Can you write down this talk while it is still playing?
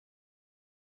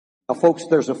Now, folks,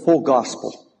 there's a full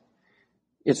gospel.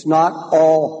 It's not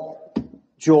all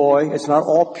joy. It's not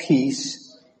all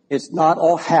peace. It's not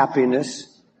all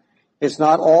happiness. It's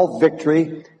not all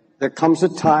victory. There comes a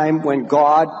time when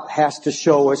God has to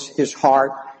show us his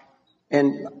heart,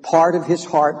 and part of his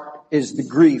heart is the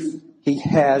grief he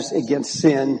has against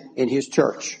sin in his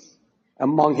church,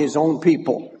 among his own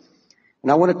people.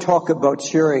 And I want to talk about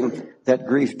sharing that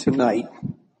grief tonight.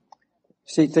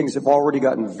 See, things have already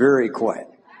gotten very quiet.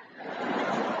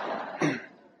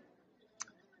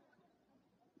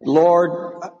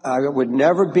 Lord, I would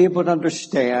never be able to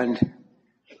understand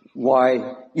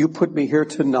why you put me here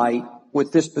tonight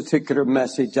with this particular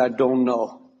message. I don't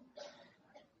know.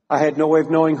 I had no way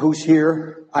of knowing who's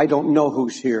here. I don't know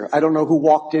who's here. I don't know who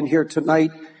walked in here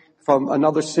tonight from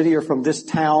another city or from this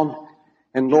town.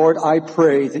 And Lord, I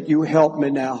pray that you help me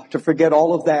now to forget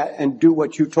all of that and do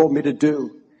what you told me to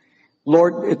do.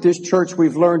 Lord, at this church,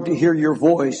 we've learned to hear your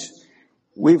voice.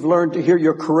 We've learned to hear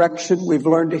your correction. We've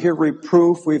learned to hear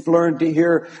reproof. We've learned to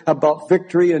hear about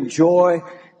victory and joy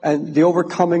and the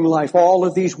overcoming life, all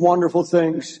of these wonderful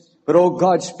things. But, oh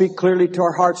God, speak clearly to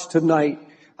our hearts tonight.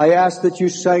 I ask that you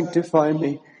sanctify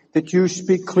me, that you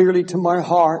speak clearly to my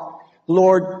heart.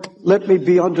 Lord, let me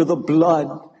be under the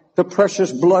blood, the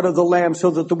precious blood of the Lamb,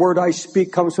 so that the word I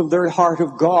speak comes from the heart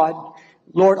of God.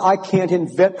 Lord, I can't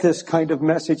invent this kind of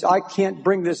message. I can't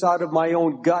bring this out of my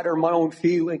own gut or my own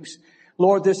feelings.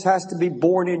 Lord, this has to be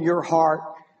born in your heart.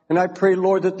 And I pray,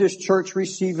 Lord, that this church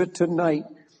receive it tonight.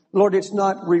 Lord, it's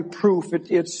not reproof.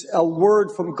 It's a word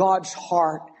from God's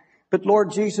heart. But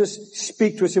Lord Jesus,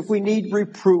 speak to us. If we need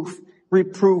reproof,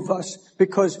 reprove us,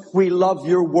 because we love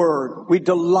your word. We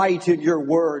delight in your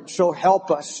word. So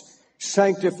help us.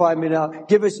 Sanctify me now.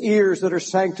 Give us ears that are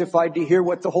sanctified to hear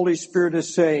what the Holy Spirit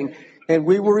is saying. And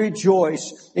we will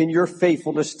rejoice in your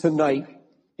faithfulness tonight.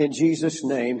 In Jesus'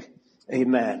 name,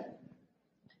 amen.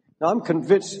 Now I'm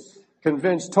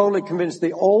totally convinced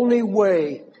the only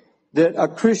way that a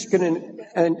Christian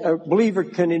and a believer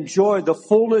can enjoy the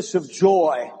fullness of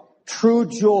joy, true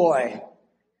joy,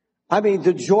 I mean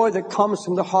the joy that comes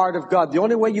from the heart of God, the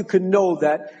only way you can know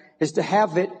that is to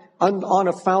have it on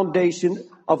a foundation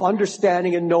of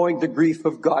understanding and knowing the grief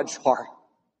of God's heart.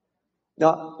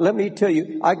 Now, let me tell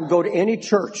you, I can go to any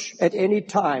church at any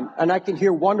time, and I can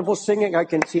hear wonderful singing, I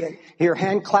can hear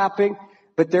hand clapping,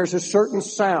 but there's a certain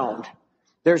sound.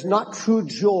 There's not true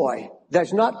joy.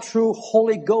 There's not true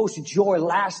Holy Ghost joy,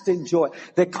 lasting joy,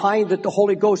 the kind that the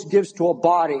Holy Ghost gives to a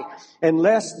body,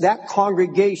 unless that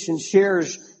congregation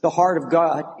shares the heart of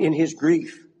God in his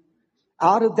grief.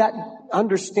 Out of that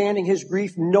understanding his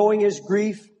grief, knowing his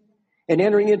grief, and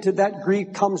entering into that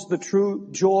grief comes the true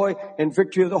joy and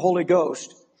victory of the Holy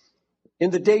Ghost.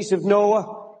 In the days of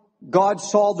Noah, God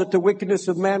saw that the wickedness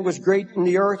of man was great in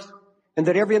the earth, and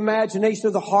that every imagination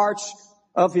of the hearts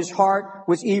of his heart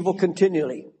was evil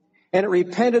continually. And it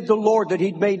repented the Lord that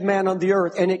he'd made man on the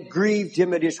earth, and it grieved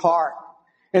him at his heart.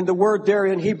 And the word there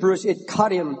in Hebrew is it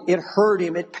cut him, it hurt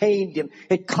him, it pained him,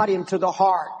 it cut him to the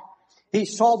heart. He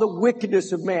saw the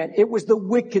wickedness of man. It was the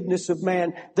wickedness of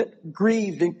man that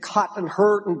grieved and cut and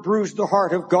hurt and bruised the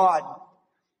heart of God.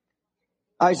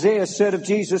 Isaiah said of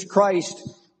Jesus Christ,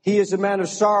 he is a man of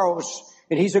sorrows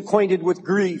and he's acquainted with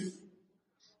grief.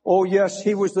 Oh yes,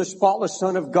 he was the spotless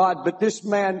Son of God, but this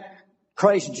man,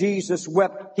 Christ Jesus,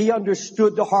 wept. He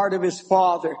understood the heart of his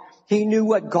Father. He knew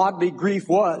what godly grief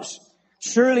was.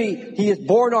 Surely he has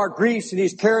borne our griefs and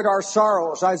he's carried our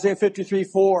sorrows. Isaiah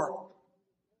 53:4.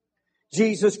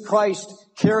 Jesus Christ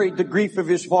carried the grief of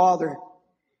his Father.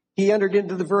 He entered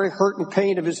into the very hurt and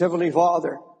pain of his Heavenly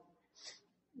Father.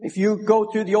 If you go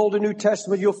through the Old and New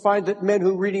Testament, you'll find that men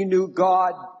who really knew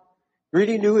God,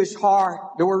 really knew his heart,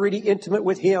 that were really intimate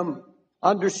with him,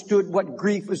 understood what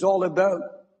grief was all about.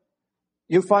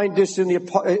 You find this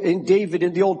in David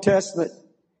in the Old Testament.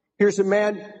 Here's a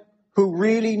man who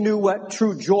really knew what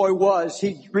true joy was.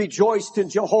 He rejoiced in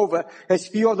Jehovah as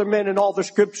few other men in all the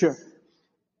Scripture.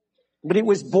 But it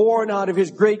was born out of his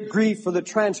great grief for the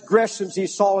transgressions he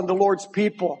saw in the Lord's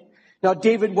people. Now,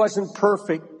 David wasn't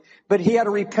perfect, but he had a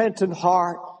repentant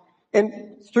heart. And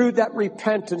through that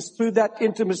repentance, through that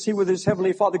intimacy with his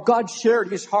Heavenly Father, God shared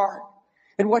his heart.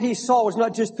 And what he saw was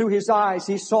not just through his eyes,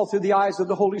 he saw through the eyes of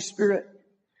the Holy Spirit.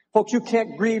 Folks, you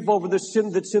can't grieve over the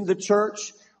sin that's in the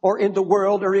church or in the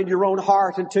world or in your own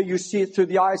heart until you see it through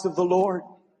the eyes of the Lord.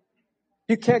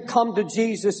 You can't come to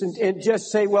Jesus and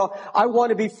just say, well, I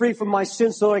want to be free from my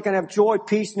sin so I can have joy,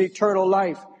 peace, and eternal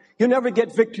life. You never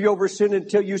get victory over sin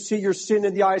until you see your sin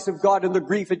in the eyes of God and the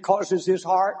grief it causes his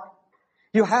heart.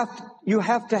 You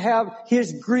have to have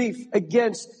his grief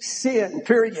against sin,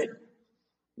 period.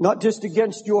 Not just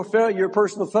against your failure, your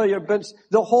personal failure, but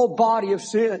the whole body of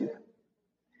sin.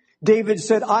 David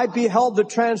said, I beheld the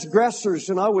transgressors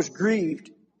and I was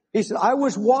grieved. He said, I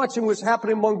was watching what's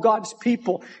happening among God's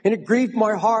people, and it grieved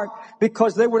my heart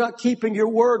because they were not keeping your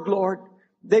word, Lord.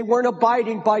 They weren't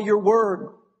abiding by your word.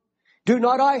 Do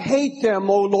not I hate them,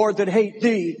 O Lord, that hate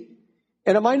thee?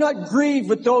 And am I not grieved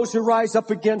with those who rise up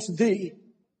against thee?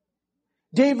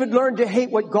 David learned to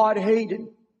hate what God hated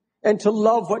and to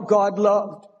love what God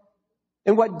loved.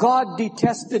 And what God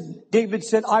detested, David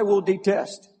said, I will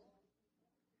detest.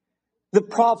 The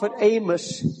prophet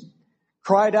Amos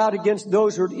cried out against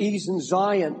those who are at ease in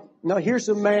Zion. Now here's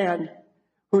a man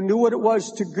who knew what it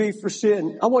was to grieve for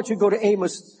sin. I want you to go to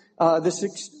Amos, the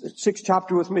sixth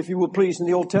chapter with me, if you will please, in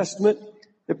the Old Testament,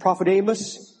 the prophet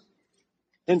Amos.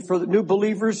 And for the new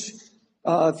believers,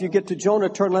 if you get to Jonah,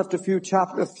 turn left a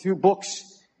few books.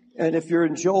 And if you're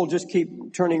in Joel, just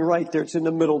keep turning right there. It's in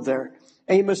the middle there.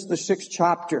 Amos, the 6th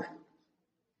chapter.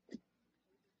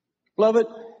 Beloved,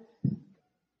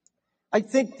 I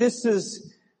think this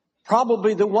is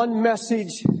probably the one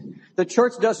message the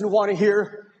church doesn't want to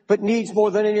hear, but needs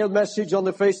more than any other message on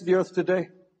the face of the earth today.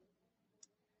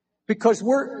 Because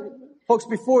folks,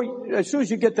 as soon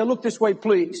as you get there, look this way,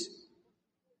 please.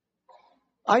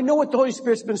 I know what the Holy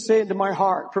Spirit's been saying to my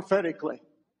heart prophetically.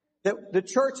 That the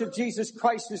Church of Jesus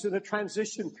Christ is in a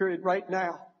transition period right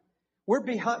now.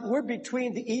 We're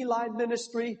between the Eli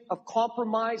ministry of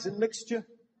compromise and mixture,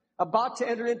 about to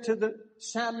enter into the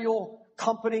Samuel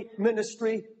company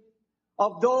ministry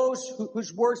of those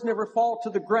whose words never fall to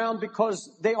the ground because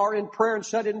they are in prayer and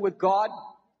shut in with God.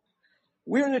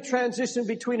 We're in a transition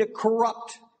between a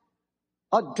corrupt,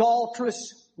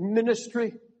 adulterous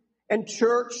ministry and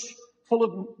church full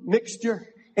of mixture.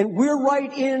 And we're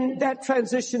right in that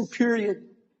transition period.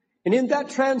 And in that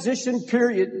transition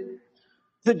period,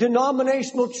 the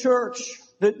denominational church,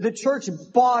 the church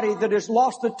body that has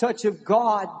lost the touch of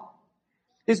God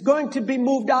is going to be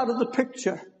moved out of the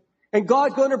picture. And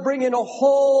God's going to bring in a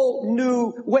whole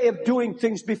new way of doing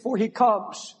things before He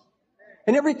comes.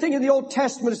 And everything in the Old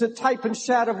Testament is a type and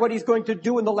shadow of what He's going to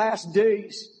do in the last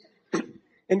days.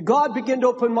 And God began to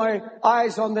open my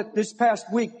eyes on that this past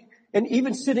week. And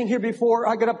even sitting here before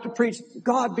I got up to preach,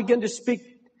 God began to speak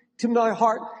to my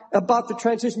heart about the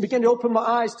transition, began to open my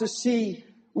eyes to see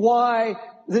why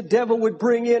the devil would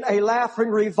bring in a laughing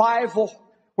revival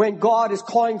when God is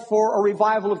calling for a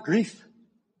revival of grief.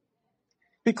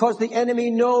 Because the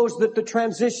enemy knows that the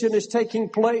transition is taking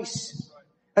place.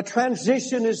 A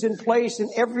transition is in place, and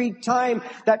every time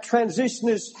that transition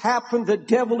has happened, the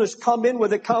devil has come in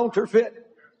with a counterfeit.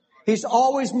 He's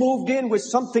always moved in with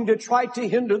something to try to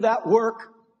hinder that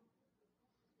work.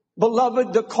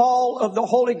 Beloved, the call of the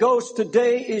Holy Ghost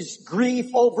today is grief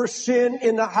over sin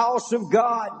in the house of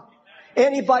God.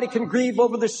 Anybody can grieve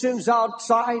over the sins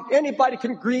outside. Anybody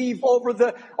can grieve over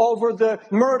the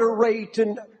murder rate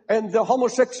and the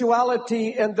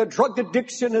homosexuality and the drug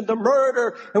addiction and the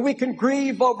murder. And we can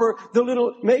grieve over the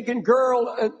little Megan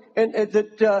girl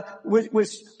that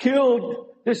was killed.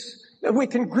 And we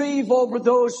can grieve over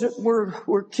those that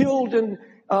were killed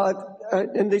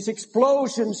in these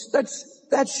explosions.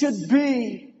 That should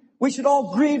be. We should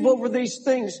all grieve over these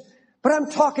things. But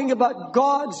I'm talking about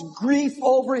God's grief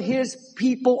over His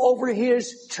people, over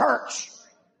His church.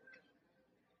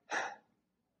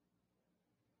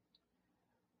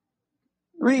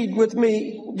 Read with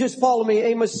me, just follow me,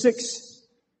 Amos 6,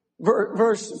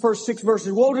 first 6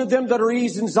 verses. Woe to them that are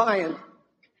eased in Zion,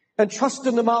 and trust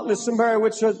in the mountain of Samaria,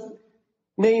 which are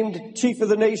named chief of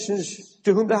the nations,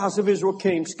 to whom the house of Israel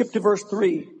came. Skip to verse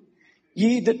 3.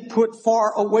 Ye that put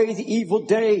far away the evil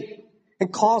day,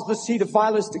 and cause the seed of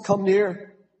violence to come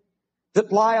near,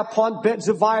 that lie upon beds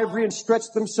of ivory, and stretch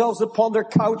themselves upon their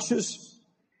couches,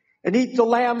 and eat the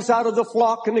lambs out of the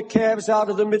flock, and the calves out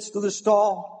of the midst of the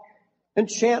stall, and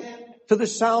chant to the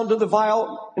sound of the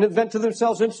viol, and invent to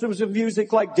themselves instruments of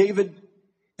music like David.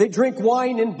 They drink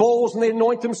wine in bowls, and they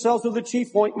anoint themselves with the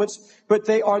chief ointments, but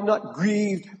they are not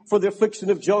grieved for the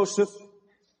affliction of Joseph.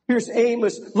 Here's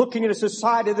Amos looking at a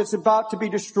society that's about to be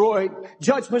destroyed.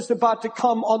 Judgment's about to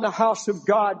come on the house of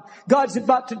God. God's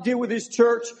about to deal with His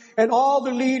church, and all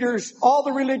the leaders, all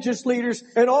the religious leaders,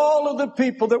 and all of the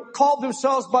people that call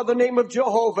themselves by the name of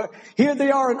Jehovah. Here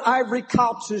they are in ivory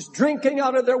couches, drinking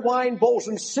out of their wine bowls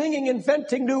and singing,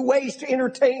 inventing new ways to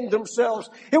entertain themselves.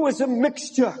 It was a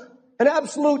mixture, an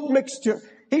absolute mixture.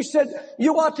 He said,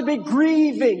 you ought to be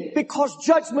grieving because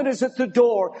judgment is at the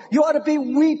door. You ought to be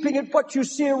weeping at what you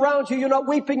see around you. You're not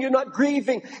weeping, you're not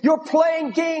grieving. You're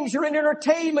playing games, you're in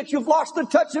entertainment. You've lost the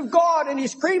touch of God, and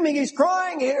He's screaming, He's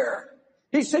crying here.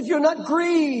 He said, you're not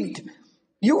grieved.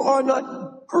 You are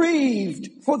not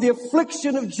grieved for the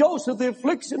affliction of Joseph. The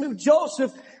affliction of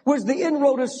Joseph was the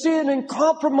inroad of sin and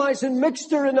compromise and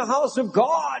mixture in the house of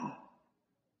God.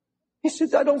 He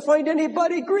said, I don't find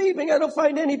anybody grieving. I don't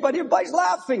find anybody. Everybody's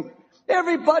laughing.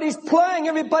 Everybody's playing.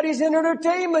 Everybody's in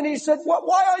entertainment. He said,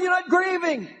 why are you not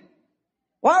grieving?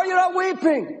 Why are you not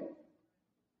weeping?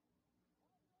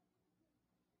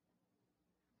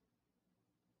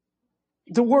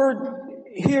 The word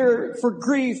here for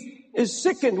grief is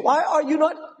sickened. Why are you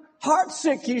not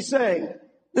heartsick, he's saying.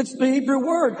 That's the Hebrew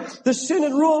word. The sin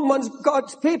and ruin among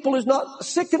God's people is not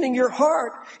sickening your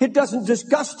heart. It doesn't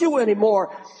disgust you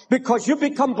anymore because you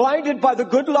become blinded by the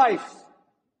good life.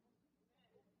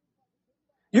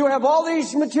 You have all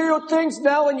these material things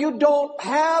now and you don't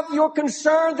have your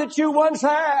concern that you once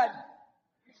had.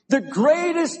 The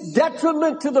greatest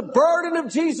detriment to the burden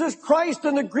of Jesus Christ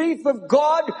and the grief of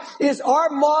God is our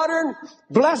modern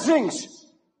blessings.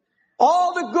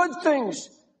 All the good things.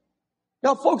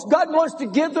 Now, folks, God wants to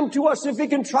give them to us if He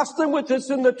can trust them with us.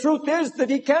 And the truth is that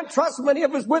He can't trust many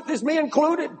of us with us, me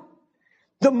included.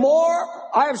 The more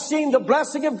I have seen the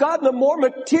blessing of God, the more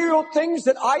material things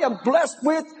that I am blessed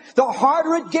with, the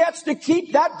harder it gets to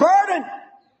keep that burden.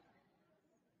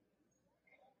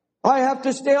 I have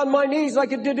to stay on my knees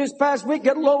like I did this past week,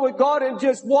 get alone with God and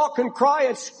just walk and cry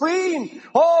and scream,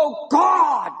 oh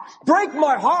God, break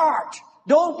my heart.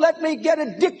 Don't let me get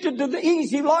addicted to the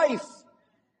easy life.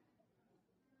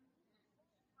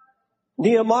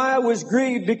 Nehemiah was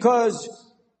grieved because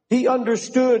he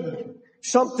understood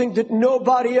something that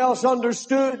nobody else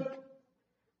understood.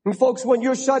 And folks, when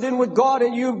you're shut in with God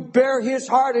and you bear His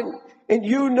heart and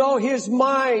you know His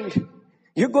mind,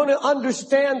 you're going to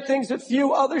understand things that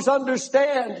few others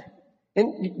understand.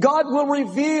 And God will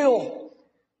reveal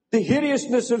the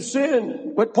hideousness of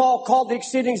sin, what Paul called the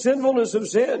exceeding sinfulness of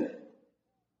sin.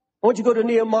 I want you to go to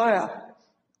Nehemiah.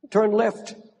 Turn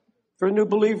left for new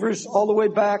believers all the way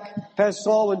back past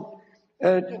Saul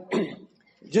and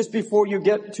just before you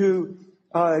get to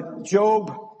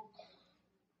Job,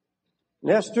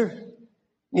 Esther,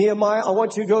 Nehemiah. I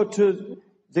want you to go to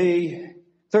the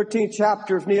 13th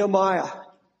chapter of Nehemiah.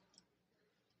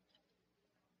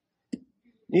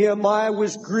 Nehemiah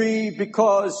was grieved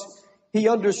because he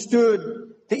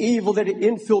understood the evil that had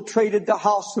infiltrated the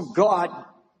house of God.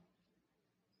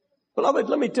 Beloved,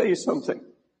 let me tell you something.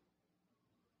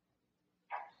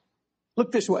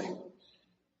 Look this way.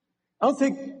 I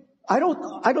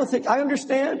don't think I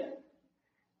understand.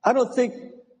 I don't think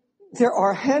there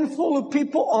are a handful of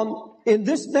people in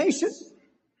this nation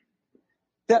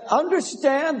that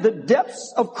understand the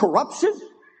depths of corruption,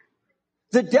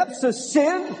 the depths of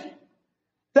sin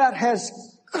that has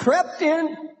crept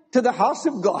in to the house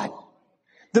of God.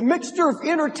 The mixture of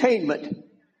entertainment,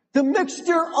 the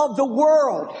mixture of the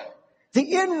world, the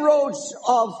inroads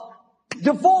of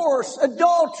divorce,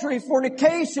 adultery,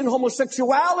 fornication,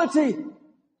 homosexuality.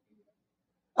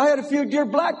 I had a few dear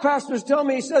black pastors tell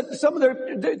me, he said some of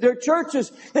their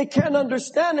churches, they can't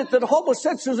understand it, that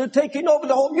homosexuals are taking over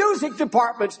the whole music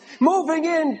departments, moving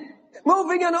in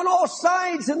on all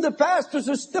sides, and the pastors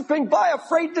are stepping by,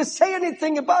 afraid to say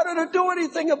anything about it or do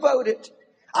anything about it.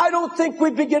 I don't think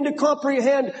we begin to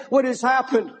comprehend what has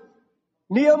happened.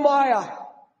 Nehemiah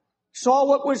saw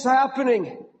what was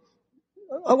happening.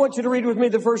 I want you to read with me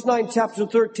the first 9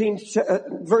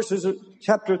 verses of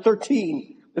chapter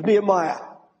 13 of Nehemiah.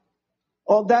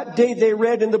 On that day they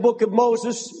read in the book of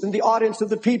Moses in the audience of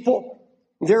the people.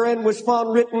 Therein was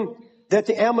found written that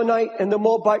the Ammonite and the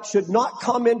Moabite should not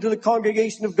come into the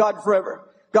congregation of God forever.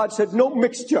 God said no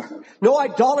mixture, no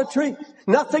idolatry,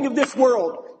 nothing of this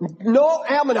world, no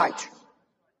Ammonite,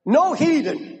 no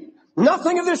heathen,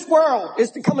 nothing of this world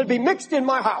is to come and be mixed in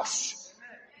my house.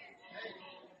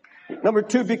 Number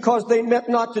 2, because they met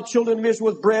not the children of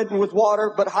Israel with bread and with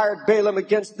water, but hired Balaam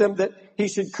against them that he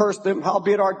should curse them.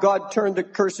 Howbeit our God turned the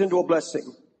curse into a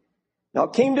blessing. Now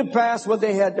it came to pass when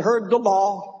they had heard the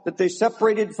law that they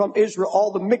separated from Israel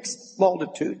all the mixed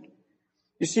multitude.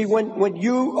 You see, when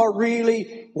you are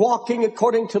really walking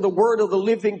according to the word of the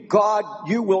living God,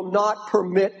 you will not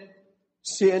permit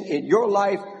sin in your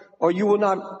life, or you will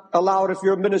not allow it if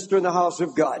you're a minister in the house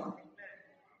of God.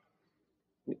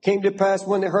 It came to pass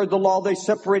when they heard the law, they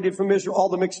separated from Israel all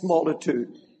the mixed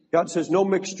multitude. God says, no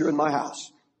mixture in my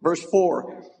house. Verse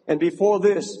 4, and before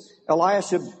this,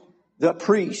 Eliashib, the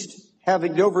priest,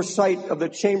 having the oversight of the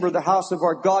chamber of the house of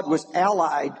our God, was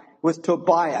allied with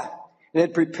Tobiah, and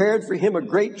had prepared for him a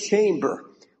great chamber,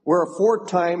 where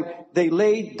aforetime they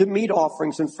laid the meat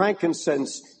offerings and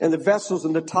frankincense, and the vessels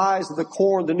and the tithes of the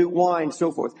corn, the new wine,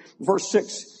 so forth. Verse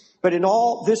 6, but in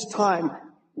all this time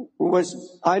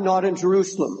was I not in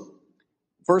Jerusalem.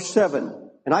 Verse 7,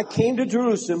 and I came to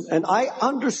Jerusalem, and I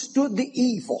understood the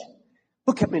evil.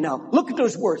 Look at me now. Look at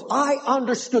those words. I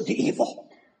understood the evil.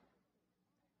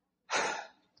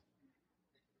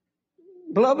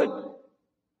 Beloved,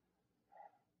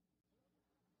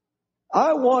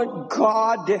 I want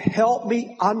God to help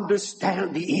me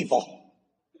understand the evil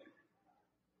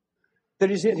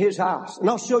that is in his house. And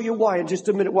I'll show you why in just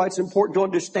a minute, why it's important to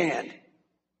understand.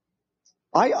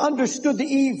 I understood the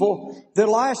evil that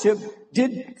Elisha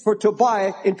did for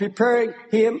Tobiah in preparing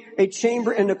him a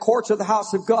chamber in the courts of the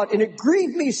house of God. And it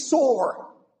grieved me sore.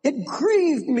 It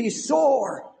grieved me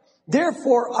sore.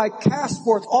 Therefore, I cast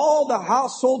forth all the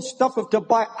household stuff of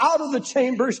Tobiah out of the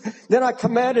chambers. Then I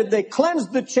commanded, they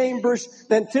cleansed the chambers.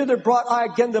 Then thither brought I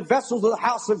again the vessels of the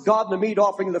house of God and the meat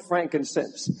offering and the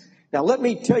frankincense. Now, let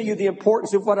me tell you the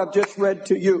importance of what I've just read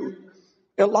to you.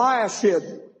 Eliashib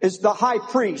is the high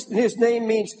priest, and his name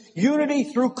means unity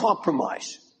through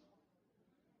compromise.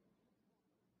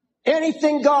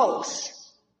 Anything goes.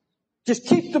 Just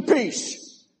keep the peace.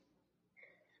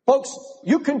 Folks,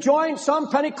 you can join some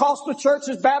Pentecostal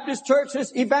churches, Baptist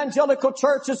churches, evangelical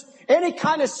churches, any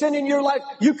kind of sin in your life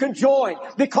you can join,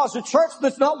 because a church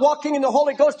that's not walking in the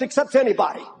Holy Ghost accepts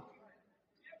anybody.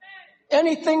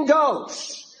 Anything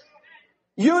goes.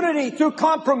 Unity through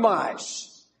compromise.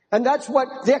 And that's what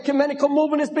the ecumenical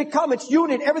movement has become. It's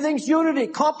unity. Everything's unity.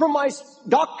 Compromise,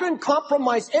 doctrine,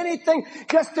 compromise, anything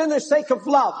just in the sake of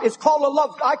love. It's called a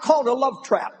love, I call it a love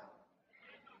trap.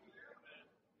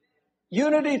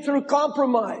 Unity through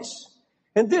compromise.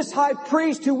 And this high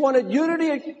priest who wanted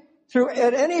unity through,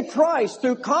 at any price,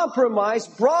 through compromise,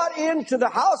 brought into the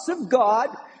house of God.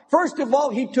 First of all,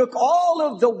 he took all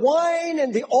of the wine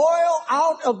and the oil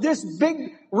out of this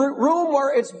big room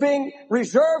where it's being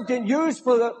reserved and used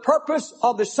for the purpose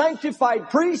of the sanctified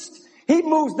priest. He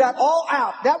moves that all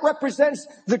out. That represents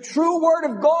the true word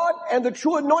of God and the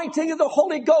true anointing of the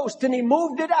Holy Ghost. And he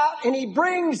moved it out, and he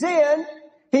brings in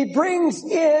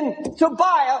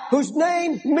Tobiah, whose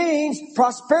name means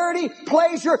prosperity,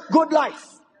 pleasure, good life.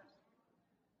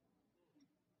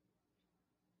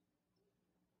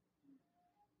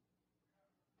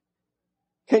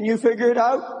 Can you figure it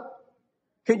out?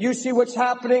 Can you see what's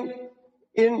happening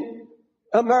in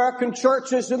American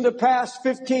churches in the past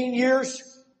 15 years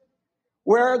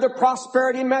where the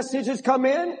prosperity message has come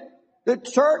in? The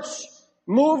church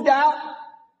moved out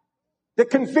the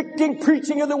convicting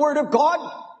preaching of the Word of God,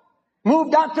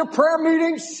 moved out to prayer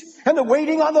meetings and the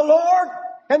waiting on the Lord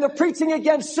and the preaching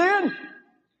against sin.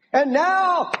 And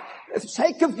now, for the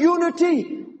sake of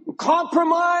unity,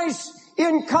 compromise,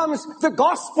 in comes the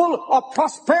gospel of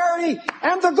prosperity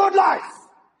and the good life.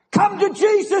 Come to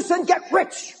Jesus and get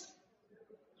rich.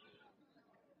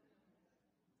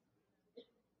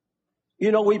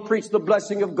 You know, we preach the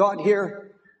blessing of God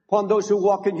here upon those who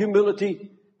walk in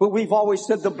humility. But we've always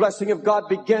said the blessing of God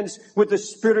begins with the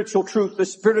spiritual truth, the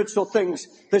spiritual things,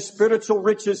 the spiritual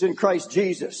riches in Christ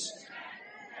Jesus.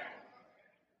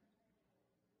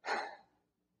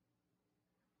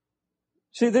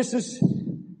 See, this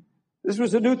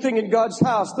was a new thing in God's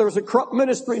house. There was a corrupt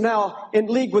ministry now in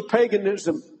league with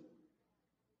paganism.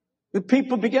 The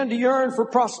people began to yearn for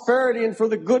prosperity and for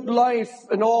the good life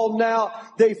and all. Now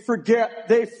they forget.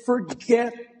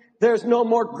 There's no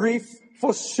more grief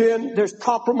for sin. There's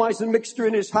compromise and mixture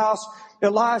in his house.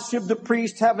 Eliashib the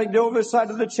priest, having the oversight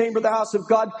of the chamber of the house of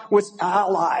God, was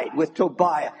allied with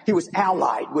Tobiah. He was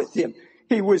allied with him.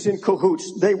 He was in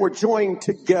cahoots. They were joined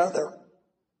together.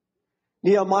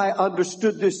 Nehemiah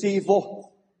understood this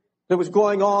evil that was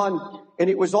going on, and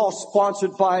it was all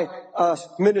sponsored by a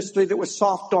ministry that was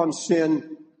soft on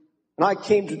sin. And I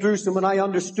came to Jerusalem, and I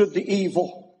understood the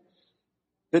evil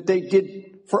that they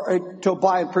did for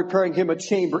Tobiah, preparing him a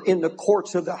chamber in the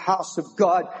courts of the house of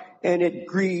God, and it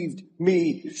grieved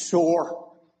me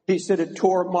sore. He said it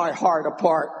tore my heart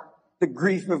apart, the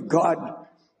grief of God.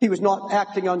 He was not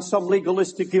acting on some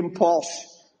legalistic impulse.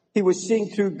 He was seeing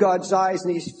through God's eyes,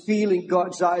 and he's feeling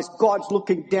God's eyes. God's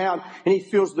looking down, and he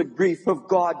feels the grief of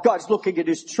God. God's looking at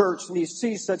his church, and he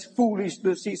sees such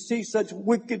foolishness. He sees such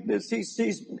wickedness. He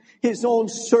sees his own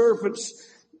servants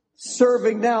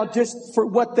serving now just for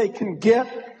what they can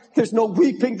get. There's no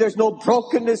weeping. There's no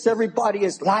brokenness. Everybody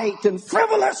is light and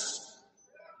frivolous.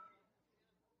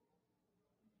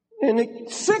 And it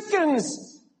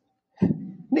sickens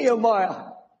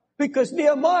Nehemiah, because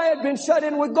Nehemiah had been shut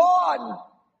in with God.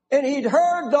 And he'd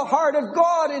heard the heart of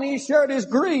God, and he shared his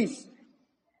grief.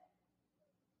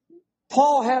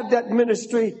 Paul had that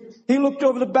ministry. He looked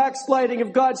over the backsliding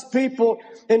of God's people,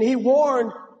 and he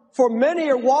warned, for many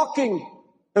are walking,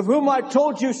 of whom I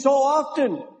told you so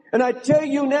often. And I tell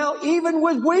you now, even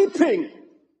with weeping,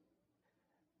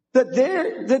 That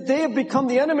they have become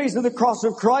the enemies of the cross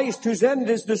of Christ, whose end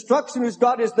is destruction, whose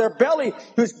God is their belly,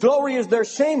 whose glory is their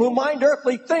shame, who mind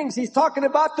earthly things. He's talking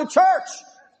about the church.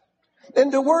 And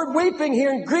the word weeping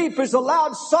here in Greek is a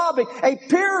loud sobbing, a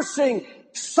piercing,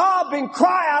 sobbing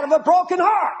cry out of a broken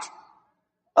heart.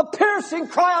 A piercing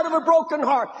cry out of a broken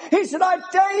heart. He said, I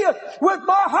tell you, with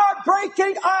my heart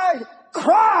breaking, I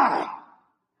cry.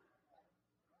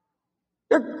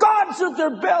 They're gods of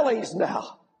their bellies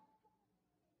now.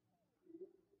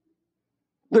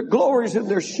 Their glories and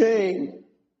their shame.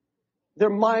 Their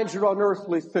minds are on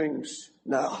earthly things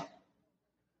now.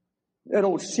 They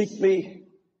don't seek me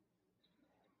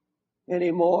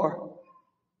anymore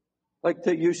like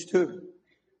they used to.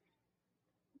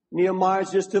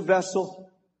 Nehemiah's just a vessel,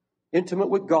 intimate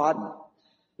with God.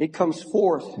 He comes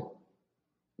forth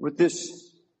with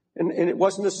this, and it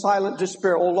wasn't a silent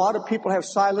despair. A lot of people have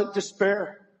silent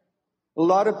despair. A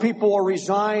lot of people are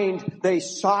resigned. They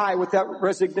sigh with that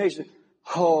resignation.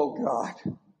 Oh God,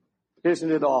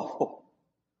 isn't it awful?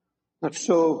 But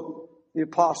so the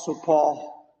Apostle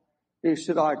Paul, he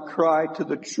said, I cry to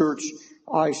the church.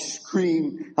 I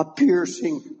scream a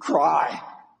piercing cry.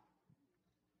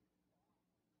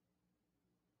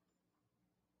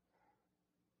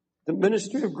 The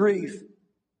ministry of grief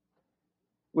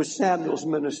was Samuel's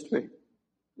ministry.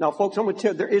 Now, folks, I'm going to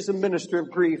tell you, there is a ministry of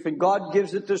grief, and God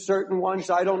gives it to certain ones.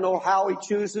 I don't know how He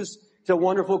chooses. It's a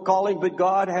wonderful calling, but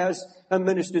God has a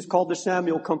ministry. It's called the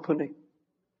Samuel Company.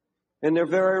 And they're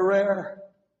very rare.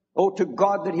 Oh, to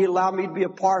God that He allowed me to be a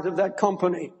part of that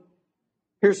company.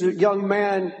 Here's a young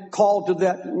man called to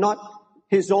that, not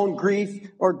his own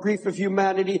grief or grief of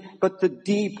humanity, but the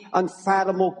deep,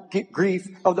 unfathomable grief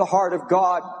of the heart of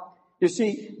God. You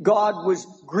see, God was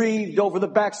grieved over the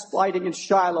backsliding in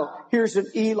Shiloh. Here's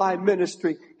an Eli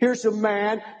ministry. Here's a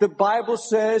man, the Bible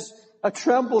says,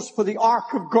 trembles for the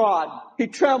ark of God. He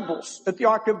trembles at the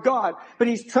ark of God, but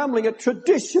he's trembling at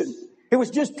tradition. It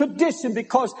was just tradition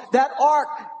because that ark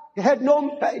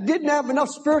didn't have enough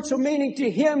spiritual meaning to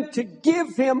him to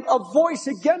give him a voice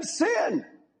against sin.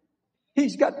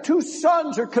 He's got two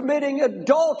sons who are committing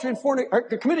adultery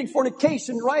and committing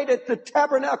fornication right at the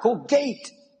tabernacle gate.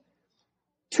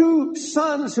 Two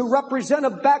sons who represent a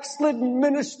backslidden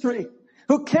ministry,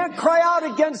 who can't cry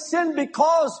out against sin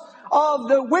because of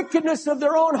the wickedness of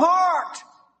their own heart.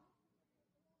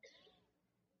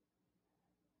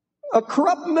 A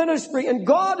corrupt ministry, and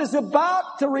God is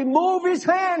about to remove His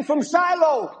hand from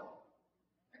Shiloh.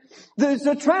 There's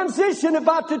a transition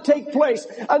about to take place.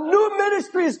 A new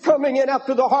ministry is coming in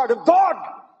after the heart of God.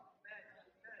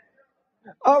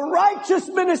 A righteous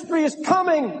ministry is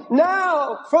coming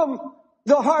now from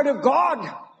the heart of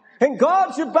God. And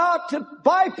God's about to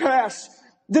bypass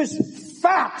this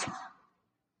fat,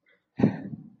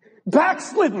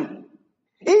 backslidden,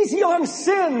 easy on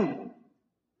sin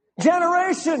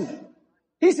generation.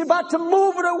 He's about to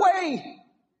move it away.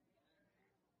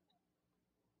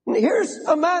 And here's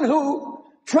a man who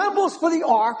trembles for the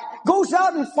ark, goes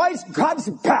out and fights God's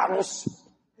battles.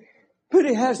 But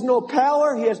he has no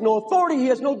power, he has no authority, he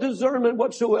has no discernment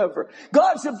whatsoever.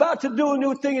 God's about to do a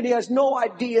new thing and he has no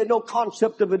idea, no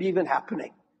concept of it even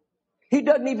happening. He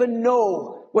doesn't even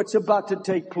know what's about to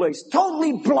take place.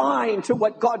 Totally blind to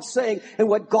what God's saying and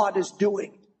what God is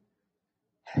doing.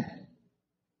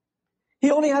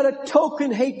 He only had a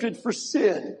token hatred for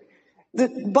sin.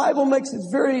 The Bible makes it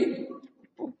very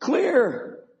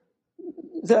clear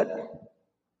that,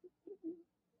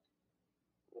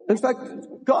 in fact,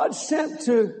 God sent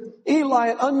to Eli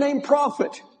an unnamed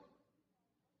prophet.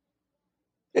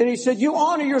 And he said, you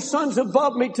honor your sons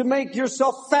above me to make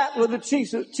yourself fat with the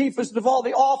chiefest of all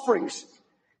the offerings.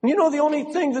 And you know the only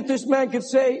thing that this man could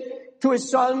say to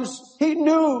his sons, he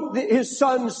knew that his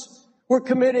sons were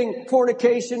committing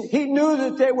fornication. He knew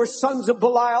that they were sons of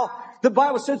Belial. The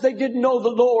Bible says they didn't know the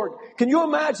Lord. Can you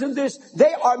imagine this?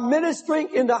 They are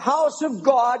ministering in the house of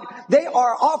God. They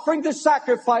are offering the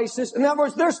sacrifices. In other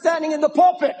words, they're standing in the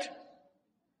pulpit.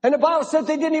 And the Bible says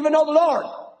they didn't even know the Lord.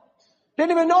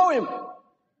 Didn't even know Him.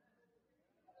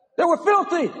 They were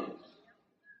filthy.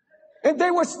 And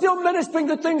they were still ministering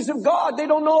the things of God. They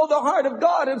don't know the heart of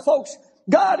God. And folks,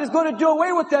 God is going to do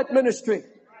away with that ministry.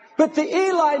 But the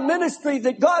Eli ministry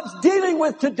that God's dealing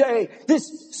with today,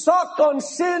 this soft on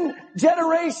sin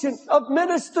generation of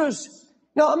ministers.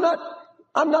 Now,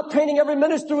 I'm not painting every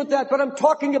minister with that, but I'm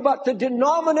talking about the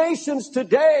denominations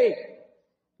today.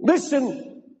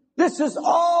 Listen, this is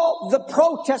all the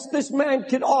protest this man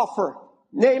can offer.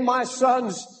 Nay, my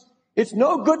sons, it's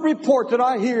no good report that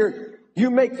I hear you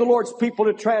make the Lord's people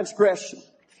to transgress.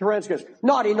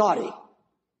 Naughty, naughty.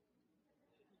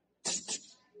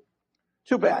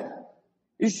 Too bad.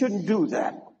 You shouldn't do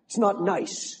that. It's not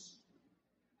nice.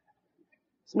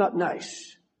 It's not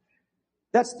nice.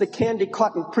 That's the candy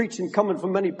cotton preaching coming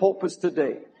from many pulpits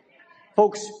today.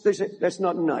 Folks, they say, that's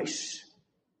not nice.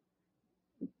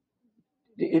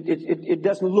 It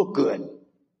doesn't look good.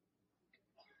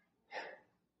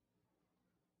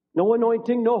 No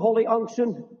anointing, no holy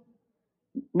unction,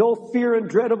 no fear and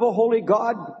dread of a holy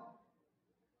God.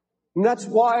 And that's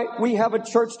why we have a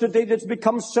church today that's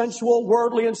become sensual,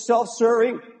 worldly, and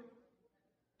self-serving.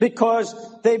 Because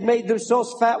they've made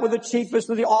themselves fat with the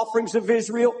chiefest of the offerings of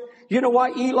Israel. You know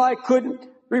why Eli couldn't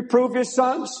reprove his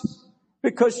sons?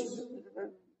 Because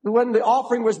when the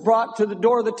offering was brought to the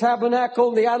door of the tabernacle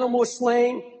and the animal was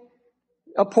slain,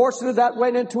 a portion of that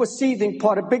went into a seething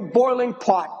pot, a big boiling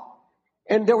pot.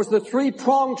 And there was the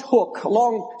three-pronged hook, a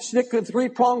long stick with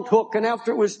three-pronged hook. And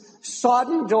after it was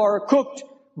soddened or cooked,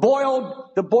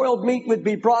 boiled, the boiled meat would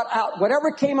be brought out.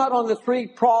 Whatever came out on the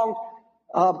three-pronged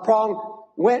prong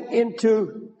went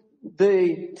into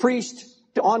the priest,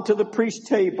 onto the priest's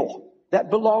table. That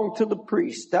belonged to the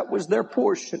priest. That was their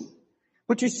portion.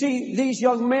 But you see, these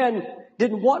young men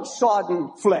didn't want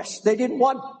sodden flesh. They didn't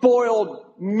want boiled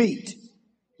meat.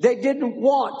 They didn't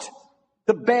want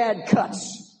the bad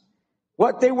cuts.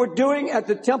 What they were doing at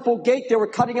the temple gate, they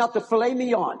were cutting out the filet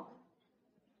mignon.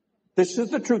 This is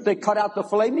the truth. They cut out the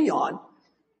filet mignon,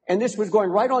 and this was going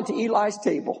right onto Eli's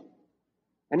table.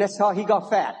 And that's how he got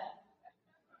fat.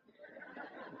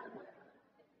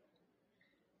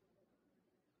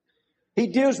 He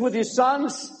deals with his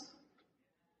sons.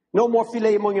 No more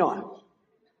filet mignon.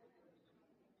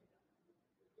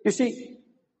 You see,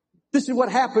 this is what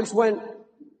happens when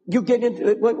you get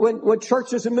into, when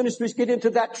churches and ministries get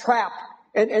into that trap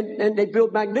and they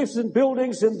build magnificent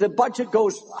buildings and the budget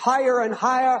goes higher and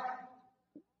higher.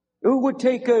 It would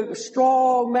take a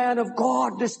strong man of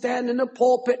God to stand in the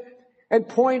pulpit and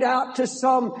point out to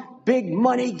some big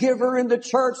money giver in the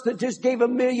church that just gave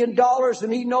 $1 million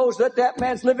and he knows that that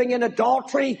man's living in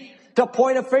adultery, to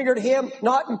point a finger to him,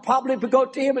 not in public, but go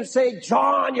to him and say,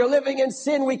 John, you're living in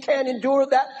sin. We can't endure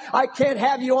that. I can't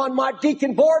have you on my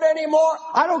deacon board anymore.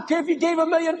 I don't care if you gave $1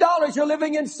 million. You're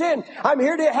living in sin. I'm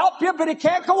here to help you, but it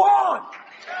can't go on.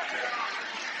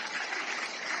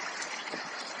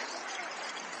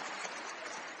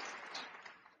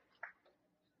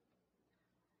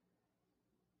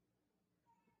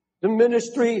 The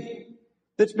ministry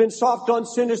that's been soft on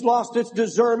sin has lost its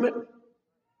discernment.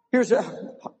 Here's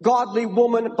a godly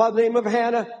woman by the name of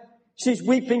Hannah. She's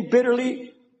weeping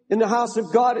bitterly in the house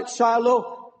of God at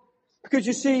Shiloh. Because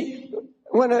you see,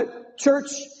 when a church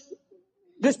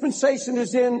dispensation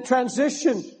is in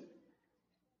transition,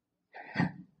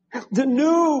 the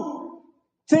new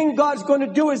thing God's going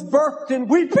to do is birthed in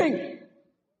weeping.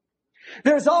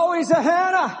 There's always a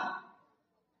Hannah.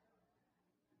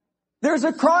 There's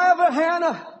a cry of a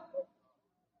Hannah.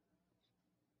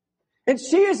 And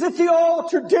she is at the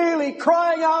altar daily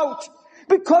crying out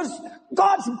because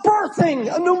God's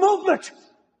birthing a new movement.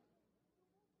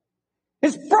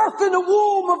 It's birthed in the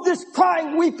womb of this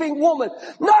crying, weeping woman,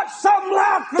 not some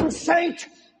laughing saint.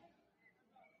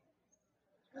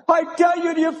 I tell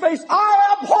you to your face,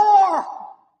 I abhor.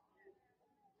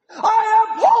 I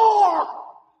abhor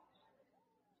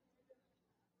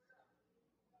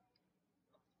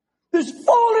this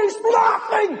foolish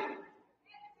laughing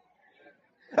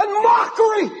and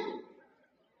mockery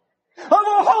of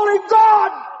a holy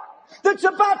God that's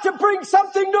about to bring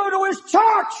something new to his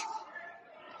church.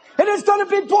 It is going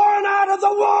to be born out of the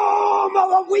womb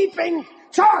of a weeping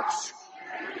church.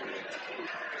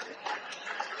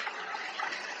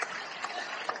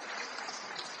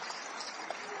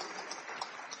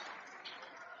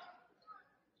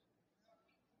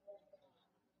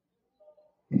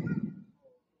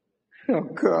 Oh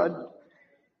God,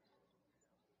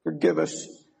 forgive us.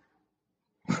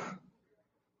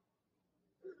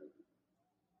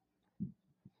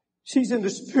 She's in the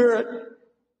spirit.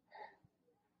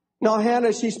 Now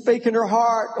Hannah, she spake in her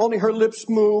heart, only her lips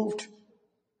moved.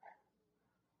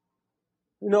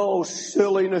 No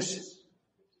silliness.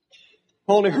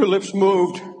 Only her lips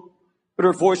moved, but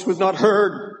her voice was not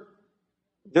heard.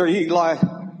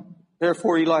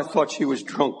 Therefore Eli thought she was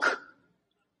drunk.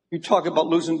 You talk about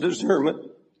losing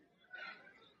discernment.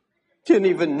 Didn't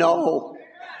even know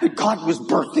that God was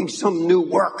birthing some new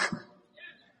work.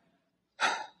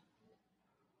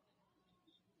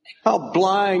 How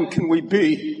blind can we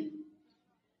be?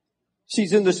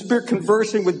 She's in the spirit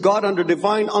conversing with God under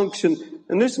divine unction,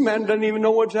 and this man doesn't even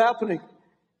know what's happening.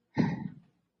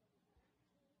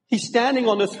 He's standing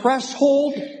on the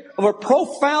threshold of a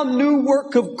profound new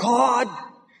work of God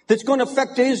that's going to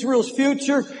affect Israel's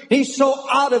future. He's so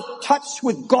out of touch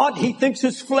with God, he thinks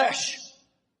it's flesh.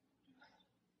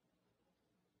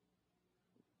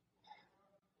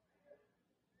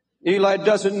 Eli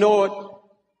doesn't know it,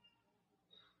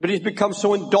 but he's become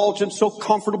so indulgent, so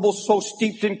comfortable, so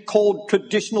steeped in cold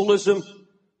traditionalism.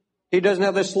 He doesn't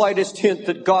have the slightest hint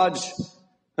that God's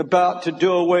about to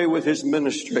do away with his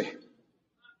ministry.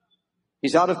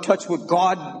 He's out of touch with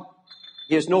God.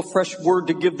 He has no fresh word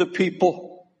to give the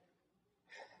people.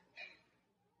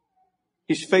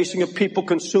 He's facing a people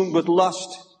consumed with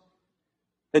lust,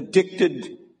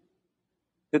 addicted,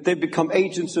 that they've become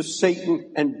agents of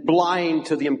Satan and blind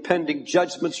to the impending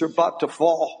judgments are about to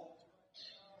fall.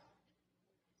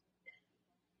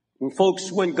 And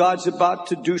folks, when God's about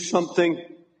to do something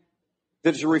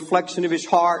that is a reflection of his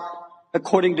heart,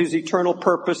 according to his eternal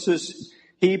purposes,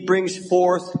 he brings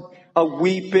forth a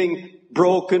weeping,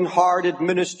 broken-hearted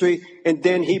ministry, and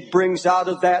then he brings out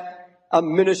of that a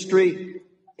ministry.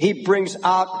 He brings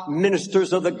out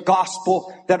ministers of the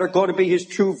gospel that are going to be his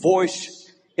true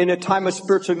voice in a time of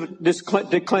spiritual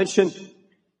declension.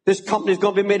 This company is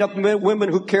going to be made up of men and women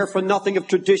who care for nothing of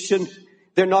tradition.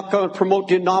 They're not going to promote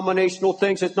denominational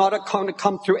things. It's not going to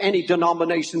come through any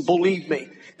denomination, believe me.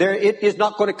 It is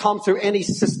not going to come through any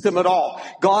system at all.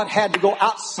 God had to go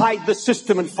outside the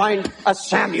system and find a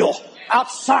Samuel.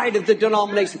 Outside of the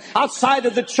denomination, outside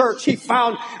of the church, he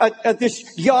found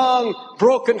this young,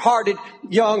 broken-hearted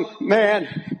young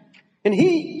man. And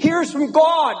he hears from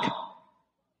God.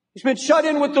 He's been shut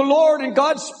in with the Lord, and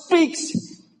God speaks.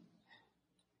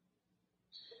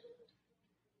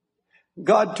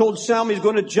 God told Samuel he's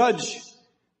going to judge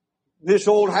this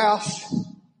old house,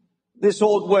 this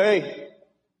old way.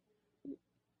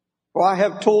 For I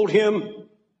have told him,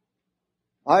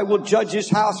 I will judge his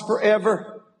house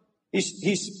forever.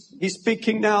 He's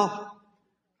speaking now.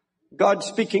 God's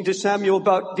speaking to Samuel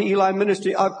about the Eli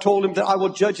ministry. I've told him that I will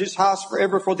judge his house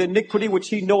forever for the iniquity which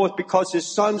he knoweth, because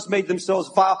his sons made themselves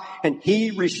vile, and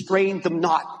he restrained them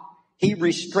not. He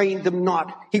restrained them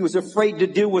not. He was afraid to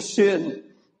deal with sin.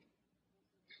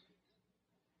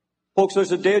 Folks,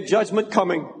 there's a day of judgment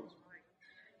coming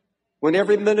when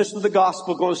every minister of the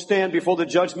gospel is going to stand before the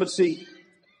judgment seat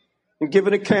and give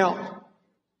an account.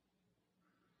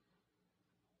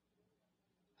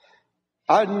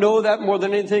 I know that more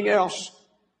than anything else.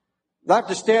 I have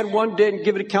to stand one day and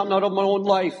give an account not of my own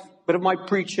life, but of my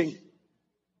preaching.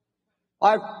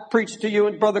 I've preached to you,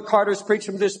 and Brother Carter's preached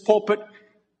from this pulpit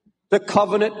the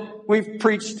covenant. We've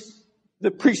preached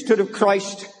the priesthood of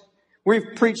Christ.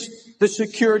 We've preached the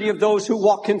security of those who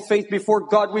walk in faith before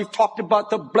God. We've talked about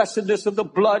the blessedness of the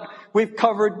blood. We've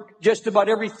covered just about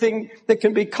everything that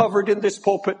can be covered in this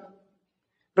pulpit.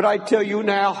 But I tell you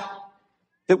now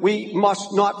that we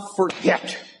must not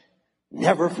forget,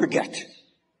 never forget,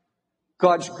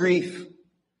 God's grief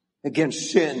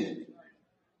against sin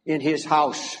in his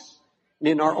house and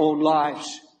in our own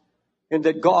lives. And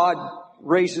that God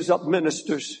raises up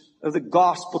ministers of the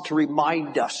gospel to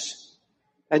remind us.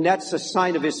 And that's a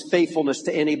sign of his faithfulness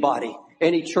to anybody,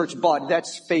 any church body.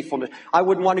 That's faithfulness. I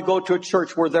wouldn't want to go to a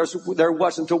church where there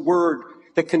wasn't a word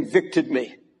that convicted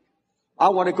me. I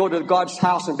want to go to God's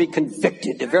house and be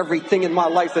convicted of everything in my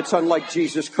life that's unlike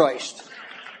Jesus Christ.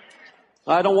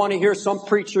 I don't want to hear some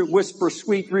preacher whisper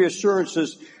sweet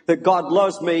reassurances that God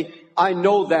loves me. I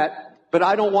know that, but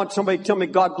I don't want somebody to tell me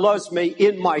God loves me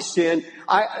in my sin.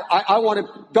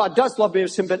 God does love me in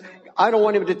sin, but I don't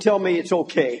want him to tell me it's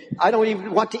okay. I don't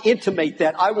even want to intimate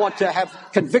that. I want to have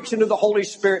conviction of the Holy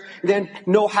Spirit, and then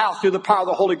know how through the power of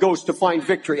the Holy Ghost to find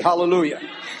victory. Hallelujah.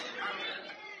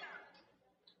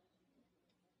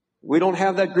 We don't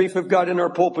have that grief of God in our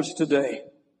pulpits today.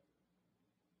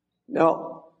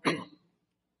 Now,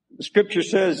 the scripture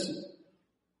says,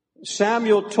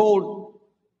 Samuel told,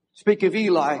 speak of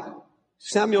Eli,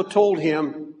 Samuel told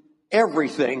him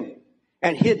everything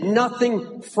and hid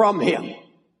nothing from him.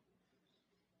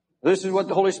 This is what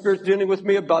the Holy Spirit's dealing with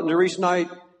me about. And the reason I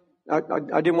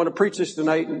didn't want to preach this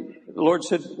tonight, and the Lord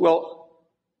said, well,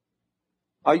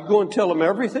 are you going to tell him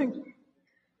everything?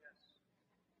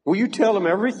 Will you tell him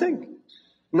everything?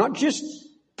 Not just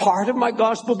part of my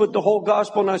gospel, but the whole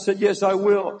gospel. And I said, yes, I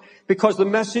will. Because the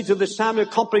message of the Samuel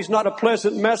company is not a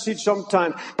pleasant message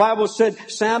sometimes. Bible said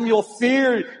Samuel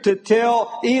feared to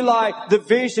tell Eli the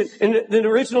vision. In the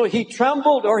original, he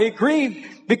trembled or he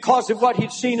grieved because of what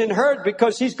he'd seen and heard,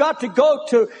 because he's got to go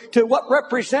to what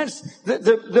represents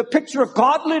the picture of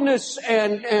godliness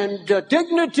and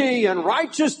dignity and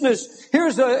righteousness.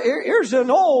 Here's an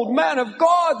old man of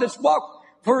God that's walked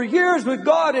for years with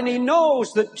God, and he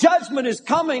knows that judgment is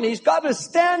coming. He's got to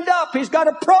stand up. He's got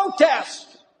to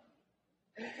protest.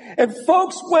 And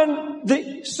folks, when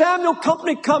the Samuel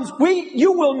company comes,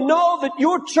 you will know that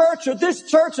your church or this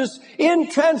church is in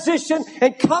transition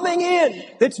and coming in.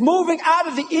 It's moving out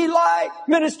of the Eli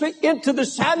ministry into the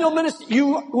Samuel ministry.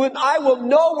 You and I will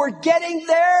know we're getting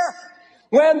there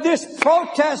when this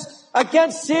protest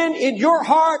against sin in your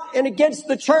heart and against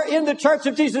the church, in the church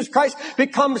of Jesus Christ,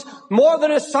 becomes more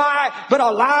than a sigh, but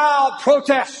a loud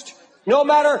protest. No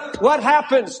matter what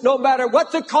happens, no matter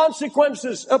what the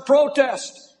consequences of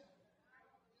protest.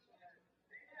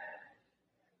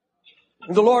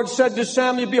 And the Lord said to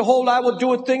Samuel, behold, I will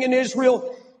do a thing in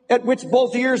Israel at which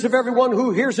both ears of everyone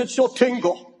who hears it shall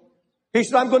tingle. He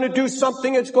said, I'm going to do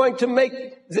something that's going to make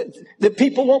the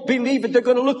people won't believe it. They're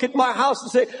going to look at my house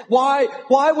and say, why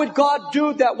would God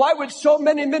do that? Why would so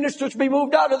many ministers be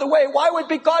moved out of the way? Why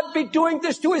would God be doing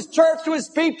this to his church, to his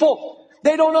people?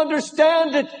 They don't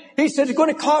understand it. He said, it's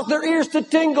going to cause their ears to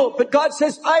tingle. But God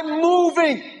says, I'm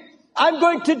moving. I'm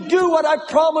going to do what I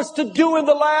promised to do in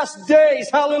the last days.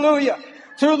 Hallelujah.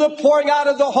 Through the pouring out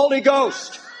of the Holy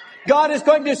Ghost. God is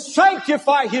going to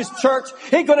sanctify his church.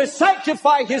 He's going to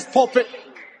sanctify his pulpit.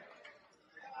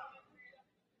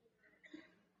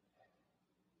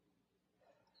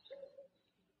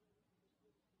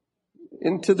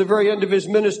 And to the very end of his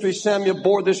ministry, Samuel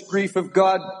bore this grief of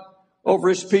God over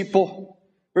his people.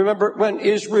 Remember when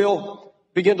Israel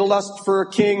began to lust for a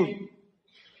king,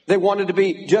 they wanted to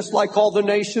be just like all the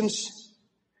nations.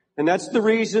 And that's the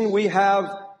reason we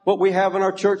have what we have in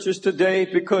our churches today,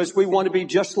 because we want to be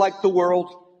just like the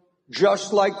world,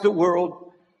 just like the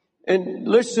world. And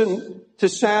listen to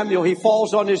Samuel. He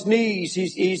falls on his knees.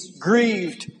 He's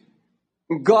grieved.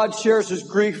 God shares his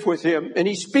grief with him. And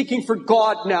he's speaking for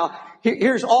God now.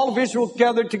 Here's all of Israel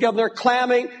gathered together. They're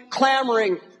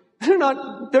clamoring. They're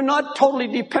not totally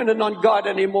dependent on God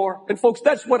anymore. And folks,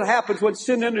 that's what happens when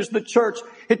sin enters the church.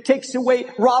 It takes away,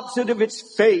 robs it of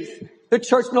its faith. The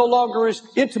church no longer is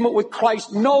intimate with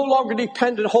Christ, no longer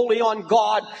dependent wholly on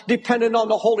God, dependent on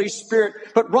the Holy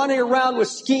Spirit, but running around with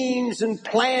schemes and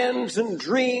plans and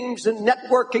dreams and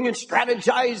networking and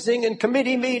strategizing and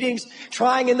committee meetings,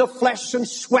 trying in the flesh and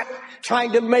sweat,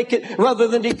 trying to make it rather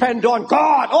than depend on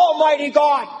God, Almighty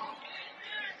God.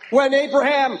 When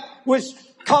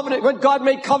God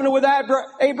made covenant with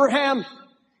Abraham,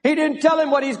 he didn't tell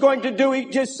him what he's going to do. He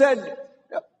just said,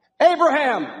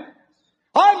 Abraham,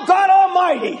 I'm God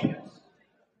Almighty.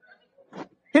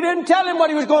 He didn't tell him what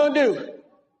he was going to do.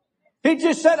 He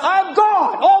just said, I'm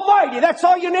God Almighty. That's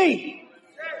all you need.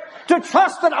 To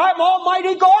trust that I'm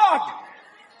Almighty God.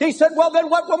 He said, well, then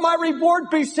what will my reward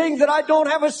be, seeing that I don't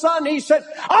have a son? He said,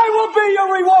 I will be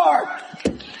your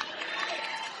reward.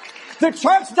 The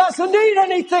church doesn't need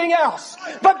anything else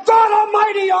but God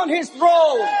Almighty on his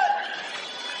throne.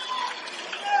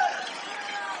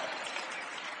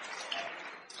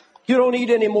 You don't need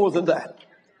any more than that.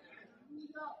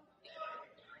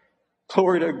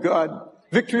 Glory to God.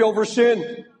 Victory over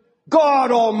sin.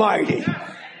 God Almighty.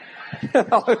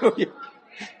 Hallelujah.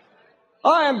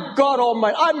 I am God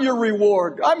Almighty. I'm your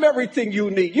reward. I'm everything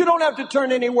you need. You don't have to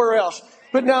turn anywhere else.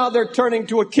 But now they're turning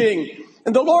to a king.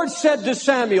 And the Lord said to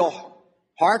Samuel,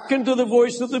 hearken to the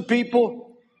voice of the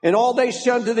people, and all they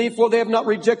say unto thee, for they have not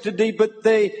rejected thee, but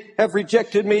they have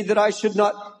rejected me, that I should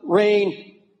not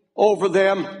reign over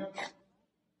them.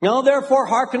 Now therefore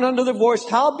hearken unto the voice,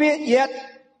 howbeit yet,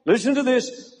 listen to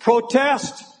this,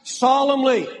 protest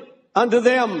solemnly unto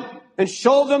them, and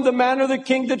show them the manner of the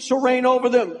king that shall reign over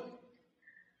them.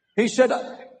 He said,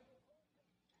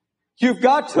 you've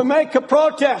got to make a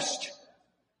protest.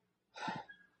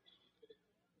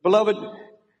 Beloved,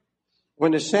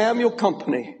 when the Samuel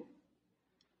company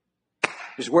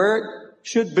is where it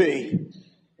should be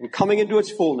and coming into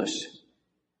its fullness,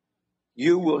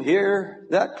 you will hear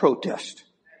that protest.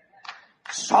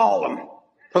 Solemn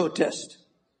protest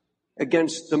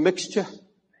against the mixture,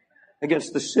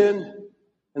 against the sin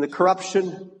and the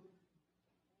corruption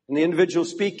and the individual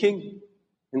speaking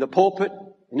in the pulpit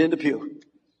and in the pew.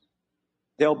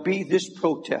 There'll be this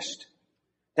protest.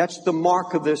 That's the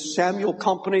mark of the Samuel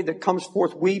company that comes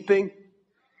forth weeping,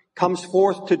 comes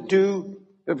forth to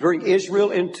bring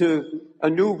Israel into a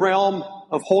new realm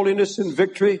of holiness and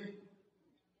victory.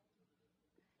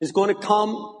 Is going to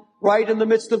come right in the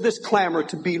midst of this clamor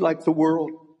to be like the world,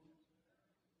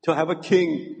 to have a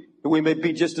king that we may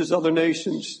be just as other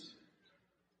nations.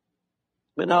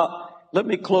 But now, let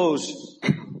me close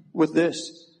with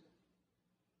this.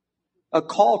 A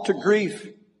call to grief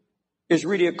is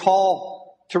really a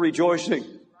call to rejoicing.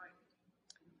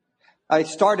 I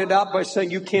started out by saying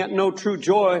you can't know true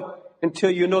joy until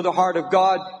you know the heart of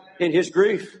God in his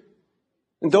grief.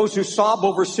 And those who sob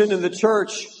over sin in the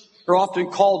church are often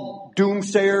called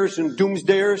doomsayers and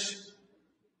doomsdayers.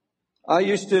 I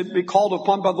used to be called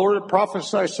upon by the Lord to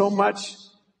prophesy so much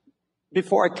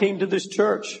before I came to this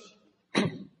church.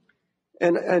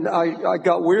 And I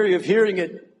got weary of hearing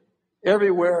it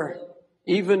everywhere,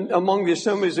 even among the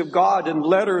assemblies of God, and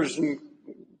letters and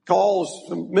calls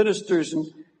from ministers.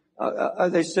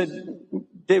 And they said,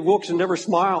 David Wilkerson never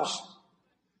smiles.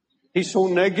 He's so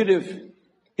negative.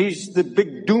 He's the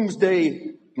big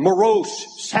doomsday,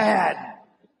 morose, sad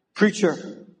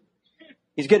preacher.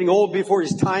 He's getting old before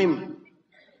his time.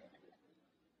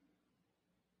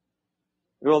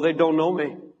 Well, they don't know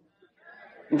me.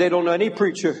 They don't know any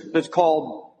preacher that's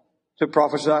called to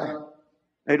prophesy.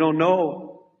 They don't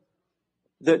know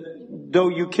that though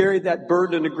you carry that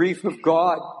burden and the grief of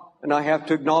God, and I have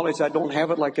to acknowledge I don't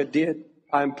have it like I did.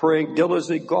 I'm praying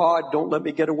diligently, God, don't let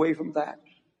me get away from that.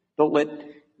 Don't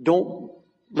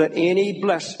let any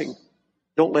blessing,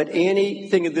 don't let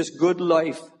anything of this good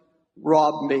life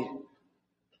rob me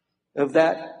of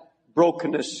that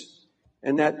brokenness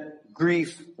and that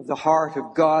grief of the heart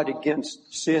of God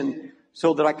against sin,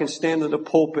 so that I can stand in the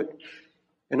pulpit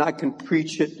and I can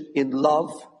preach it in love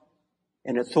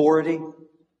and authority,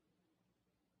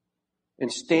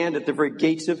 and stand at the very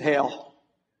gates of hell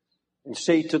and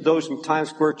say to those in Times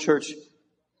Square Church,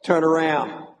 turn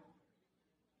around.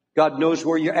 God knows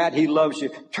where you're at. He loves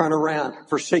you. Turn around,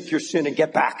 forsake your sin, and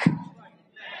get back.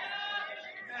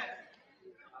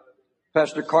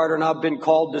 Pastor Carter and I have been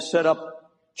called to set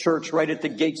up church right at the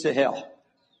gates of hell.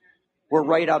 We're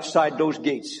right outside those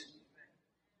gates.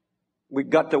 We've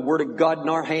got the Word of God in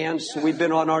our hands. We've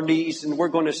been on our knees, and we're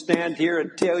going to stand here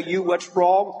and tell you what's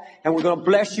wrong. And we're going to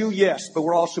bless you, yes, but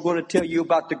we're also going to tell you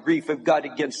about the grief of God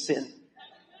against sin.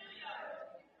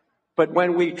 But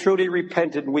when we truly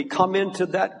repented, we come into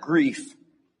that grief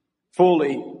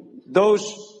fully. Those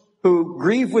who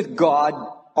grieve with God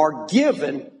are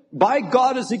given by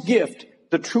God as a gift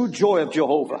the true joy of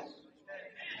Jehovah.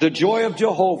 The joy of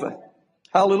Jehovah.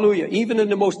 Hallelujah. Even in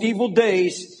the most evil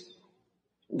days,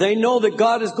 they know that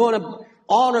God is going to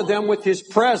honor them with His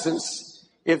presence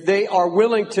if they are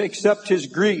willing to accept His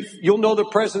grief. You'll know the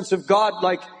presence of God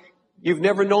like you've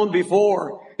never known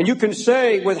before. And you can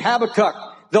say with Habakkuk,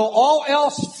 though all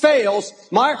else fails,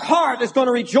 my heart is going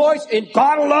to rejoice in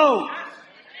God alone.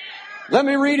 Let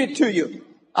me read it to you.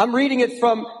 I'm reading it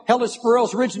from Helen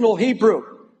Sparrell's original Hebrew.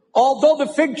 Although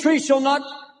the fig tree shall not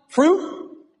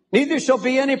fruit, neither shall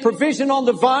be any provision on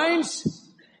the vines,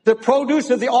 the produce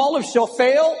of the olive shall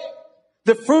fail,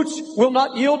 the fruits will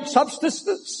not yield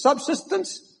subsistence.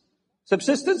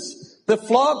 The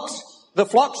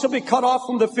flocks shall be cut off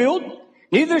from the field,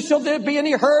 neither shall there be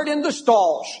any herd in the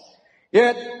stalls.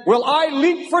 Yet will I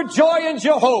leap for joy in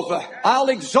Jehovah. I'll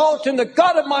exalt in the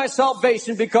God of my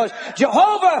salvation, because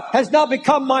Jehovah has now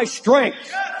become my strength.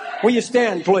 Will you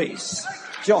stand, please?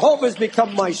 Jehovah has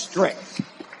become my strength.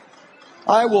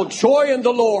 I will joy in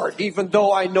the Lord, even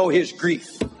though I know His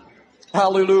grief.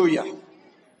 Hallelujah.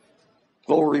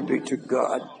 Glory be to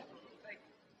God.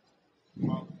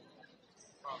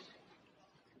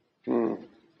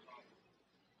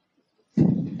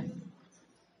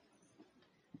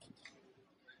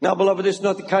 Now, beloved, this is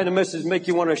not the kind of message make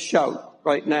you want to shout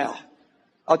right now.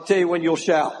 I'll tell you when you'll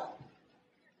shout.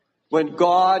 When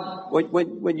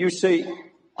you say,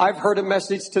 I've heard a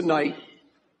message tonight,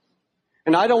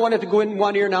 and I don't want it to go in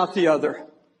one ear and out the other.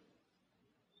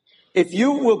 If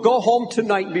you will go home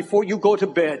tonight before you go to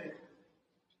bed,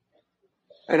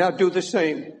 and I'll do the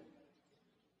same,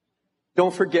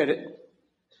 don't forget it.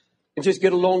 And just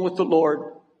get alone with the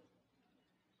Lord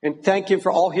and thank Him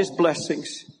for all His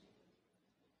blessings.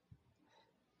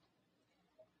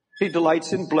 He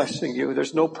delights in blessing you.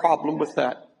 There's no problem with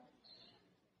that.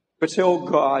 But say, oh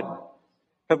God,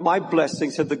 have my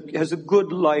blessings, has a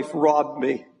good life robbed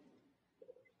me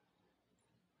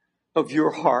of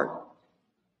your heart?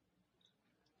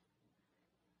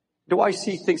 Do I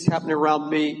see things happening around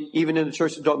me, even in the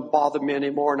church, that don't bother me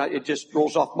anymore, and it just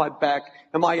rolls off my back?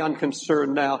 Am I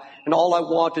unconcerned now? And all I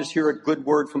want is hear a good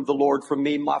word from the Lord for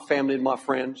me, my family, and my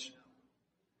friends.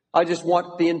 I just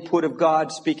want the input of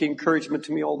God speaking encouragement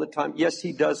to me all the time. Yes,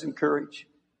 He does encourage.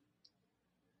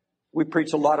 We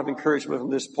preach a lot of encouragement from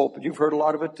this pulpit. You've heard a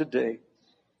lot of it today.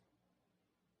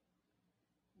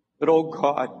 But oh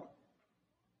God,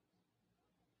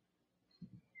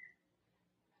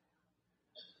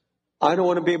 I don't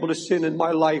want to be able to sin in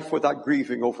my life without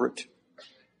grieving over it.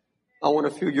 I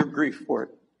want to feel your grief for it.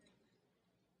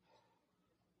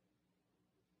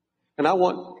 And I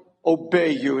want to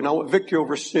obey you, and I want victory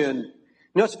over sin.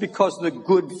 Not just because of the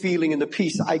good feeling and the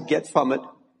peace I get from it,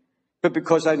 but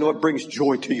because I know it brings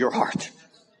joy to your heart.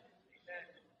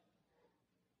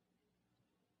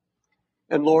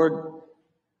 And Lord,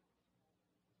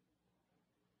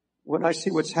 when I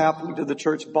see what's happening to the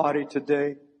church body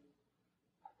today,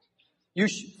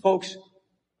 folks,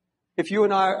 if you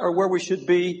and I are where we should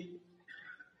be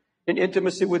in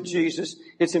intimacy with Jesus,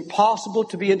 it's impossible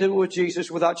to be intimate with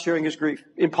Jesus without sharing his grief.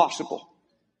 Impossible.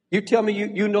 You tell me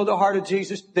you know the heart of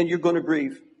Jesus, then you're going to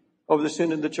grieve over the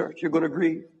sin in the church. You're going to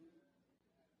grieve.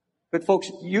 But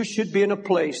folks, you should be in a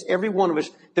place, every one of us,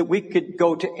 that we could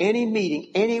go to any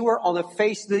meeting, anywhere on the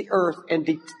face of the earth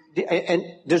and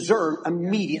discern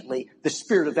immediately the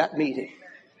spirit of that meeting.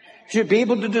 You should be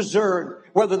able to discern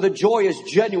whether the joy is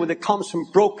genuine that comes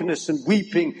from brokenness and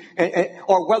weeping,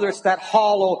 or whether it's that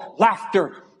hollow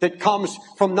laughter that comes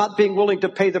from not being willing to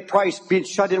pay the price, being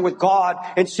shut in with God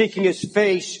and seeking his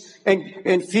face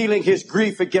and feeling his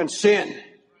grief against sin.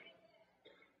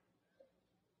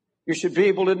 You should be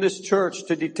able in this church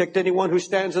to detect anyone who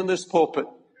stands in this pulpit,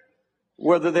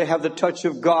 whether they have the touch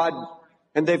of God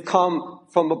and they've come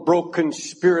from a broken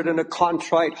spirit and a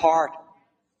contrite heart.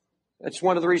 That's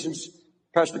one of the reasons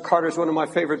Pastor Carter is one of my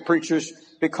favorite preachers,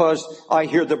 because I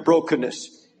hear the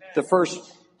brokenness. The first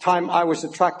time I was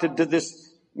attracted to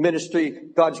this ministry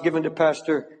God's given to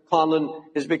Pastor Conlon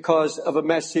is because of a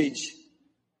message,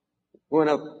 when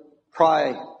a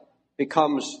cry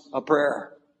becomes a prayer.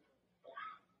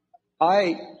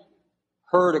 I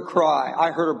heard a cry.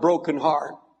 I heard a broken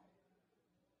heart.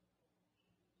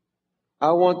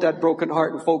 I want that broken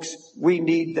heart. And folks, we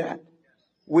need that.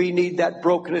 We need that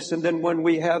brokenness. And then when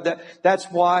we have that, that's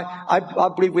why I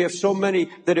believe we have so many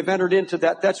that have entered into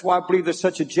that. That's why I believe there's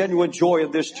such a genuine joy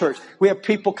in this church. We have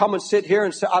people come and sit here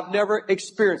and say, I've never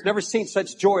seen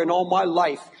such joy in all my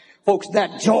life. Folks,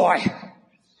 that joy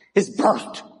is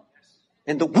birthed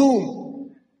in the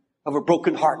womb of a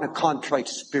broken heart and a contrite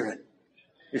spirit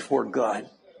before God.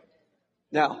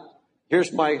 Now,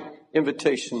 here's my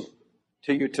invitation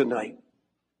to you tonight.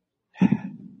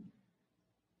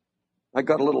 I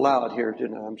got a little loud here,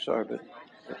 didn't I? I'm sorry, but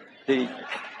no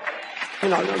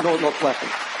clapping,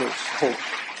 please. Hold.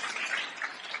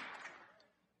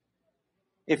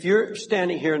 If you're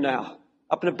standing here now,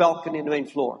 up in a balcony in the main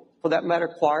floor, for that matter,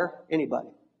 choir, anybody,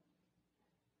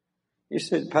 you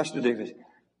said, Pastor David,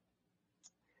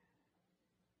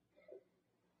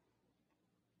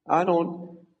 I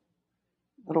don't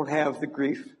have the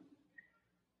grief.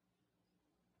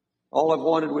 All I've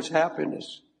wanted was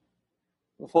happiness.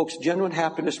 Well, folks, genuine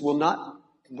happiness will not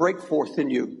break forth in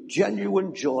you.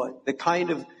 Genuine joy, the kind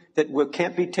of that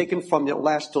can't be taken from you,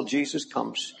 last till Jesus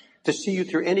comes. To see you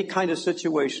through any kind of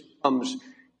situation comes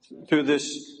through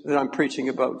this that I'm preaching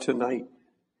about tonight.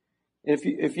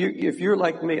 If you're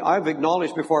like me, I've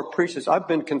acknowledged before I preach this, I've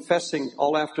been confessing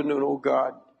all afternoon, oh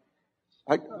God,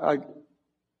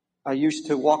 I used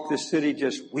to walk this city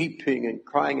just weeping and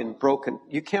crying and broken.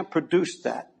 You can't produce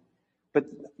that. But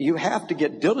you have to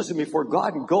get diligent before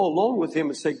God and go alone with him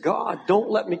and say, God, don't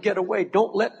let me get away.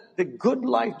 Don't let the good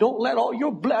life, don't let all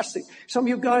your blessings. Some of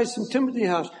you guys from Timothy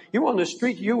House, you were on the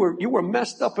street, you were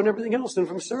messed up and everything else. And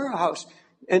from Sarah House,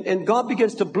 and God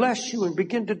begins to bless you and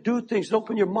begin to do things and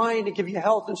open your mind and give you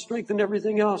health and strength and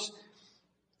everything else.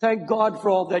 Thank God for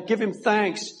all that. Give him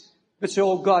thanks. But say,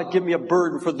 oh God, give me a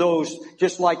burden for those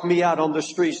just like me out on the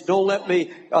streets. Don't let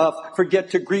me forget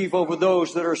to grieve over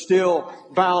those that are still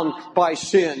bound by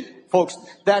sin. Folks,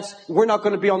 we're not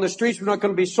going to be on the streets. We're not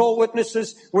going to be soul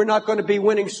witnesses. We're not going to be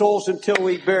winning souls until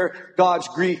we bear God's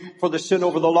grief for the sin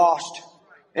over the lost.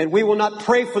 And we will not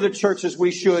pray for the church as we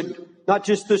should. Not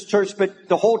just this church, but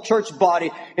the whole church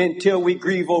body, until we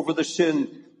grieve over the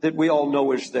sin that we all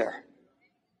know is there.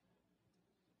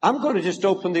 I'm going to just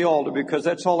open the altar because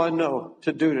that's all I know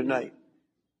to do tonight.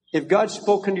 If God's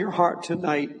spoken to your heart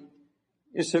tonight,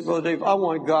 you said, Brother Dave, I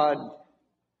want God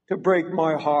to break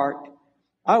my heart.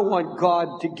 I want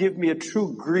God to give me a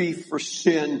true grief for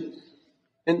sin.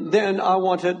 And then I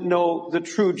want to know the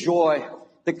true joy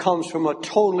that comes from a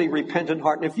totally repentant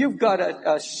heart. And if you've got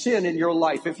a sin in your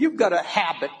life, if you've got a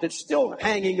habit that's still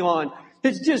hanging on,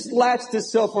 it's just latched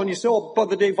itself on you. Say, oh,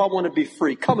 Brother Dave, I want to be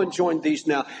free. Come and join these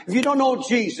now. If you don't know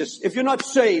Jesus, if you're not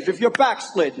saved, if you're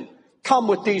backslidden, come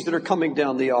with these that are coming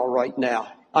down the aisle right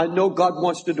now. I know God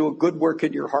wants to do a good work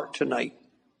in your heart tonight.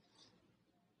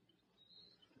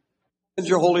 Send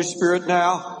your Holy Spirit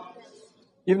now.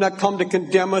 You've not come to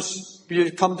condemn us, but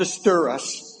you've come to stir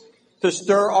us, to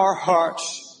stir our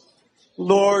hearts.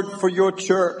 Lord, for your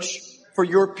church, for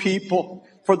your people,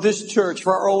 for this church,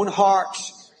 for our own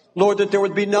hearts. Lord, that there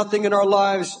would be nothing in our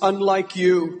lives unlike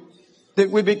you, that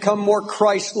we become more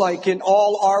Christ-like in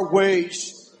all our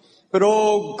ways. But,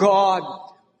 oh God,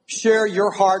 share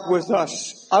your heart with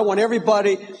us. I want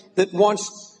everybody that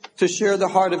wants to share the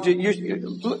heart of Jesus.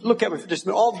 Look at me for just a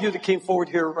minute. All of you that came forward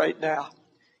here right now.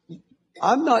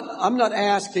 I'm not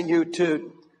asking you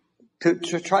to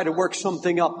try to work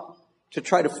something up, to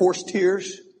try to force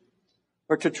tears,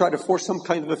 or to try to force some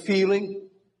kind of a feeling.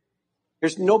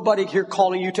 There's nobody here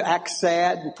calling you to act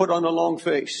sad and put on a long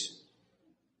face.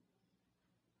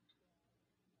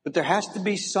 But there has to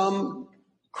be some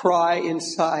cry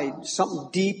inside, something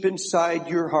deep inside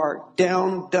your heart,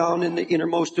 down in the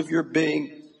innermost of your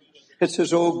being. It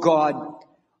says, oh God,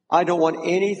 I don't want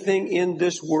anything in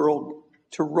this world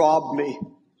to rob me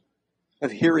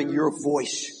of hearing your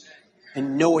voice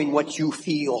and knowing what you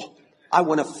feel. I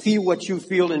want to feel what you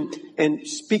feel and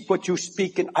speak what you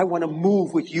speak, and I want to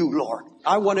move with you, Lord.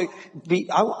 I want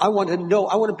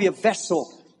to be a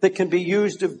vessel that can be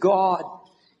used of God.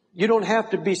 You don't have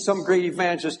to be some great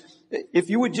evangelist. If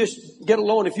you would just get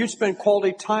alone, if you'd spend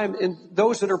quality time in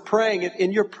those that are praying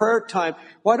in your prayer time,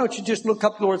 why don't you just look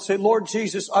up, Lord, and say, Lord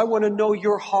Jesus, I want to know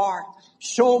your heart.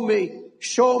 Show me,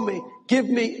 give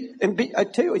me. I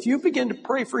tell you, if you begin to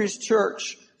pray for his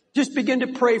church, just begin to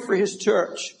pray for his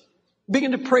church.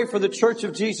 Begin to pray for the church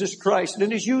of Jesus Christ.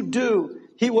 And as you do,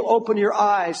 he will open your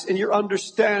eyes and your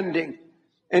understanding.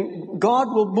 And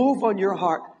God will move on your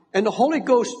heart. And the Holy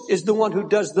Ghost is the one who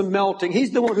does the melting.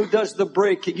 He's the one who does the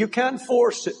breaking. You can't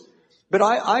force it. But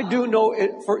I do know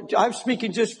it. I'm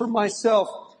speaking just for myself.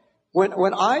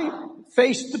 When I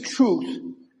face the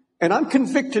truth, and I'm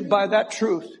convicted by that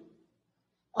truth,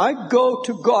 I go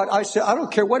to God. I say, I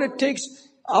don't care what it takes.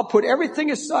 I'll put everything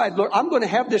aside. Lord, I'm going to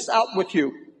have this out with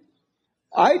you.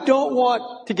 I don't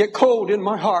want to get cold in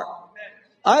my heart.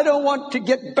 I don't want to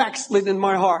get backslid in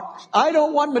my heart. I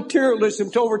don't want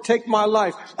materialism to overtake my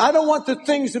life. I don't want the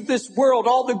things of this world,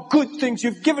 all the good things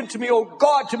you've given to me, oh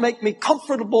God, to make me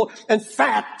comfortable and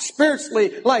fat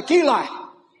spiritually like Eli.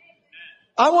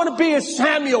 I want to be a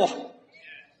Samuel.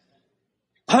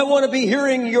 I want to be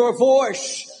hearing your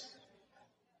voice.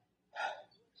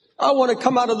 I want to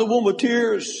come out of the womb of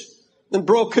tears and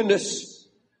brokenness.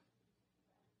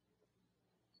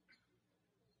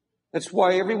 That's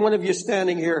why every one of you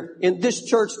standing here in this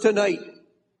church tonight,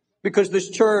 because this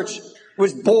church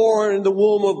was born in the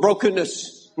womb of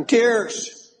brokenness and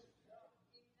tears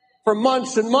for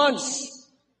months and months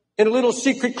in a little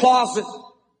secret closet,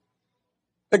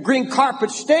 a green carpet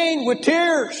stained with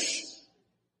tears.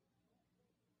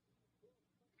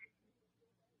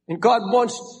 And God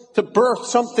wants to birth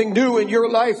something new in your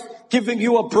life, giving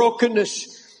you a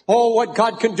brokenness. Oh, what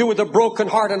God can do with a broken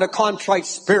heart and a contrite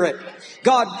spirit.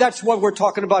 God, that's what we're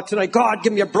talking about tonight. God,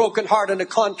 give me a broken heart and a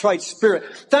contrite spirit.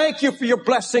 Thank you for your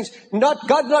blessings.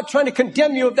 God not trying to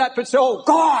condemn you of that, but say, oh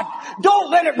God,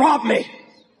 don't let it rob me.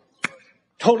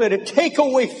 Don't let it take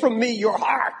away from me your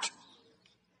heart.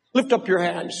 Lift up your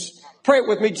hands. Pray it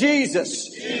with me.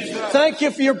 Jesus. Thank you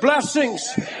for your blessings.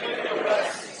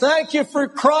 Thank you for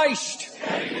Christ.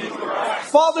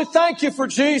 Father, thank you for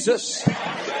Jesus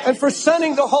and for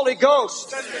sending the Holy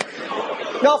Ghost.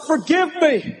 Now forgive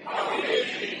me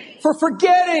for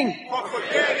forgetting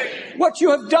what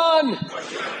you have done.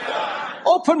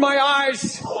 Open my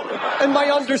eyes and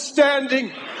my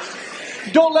understanding.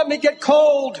 Don't let me get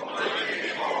cold.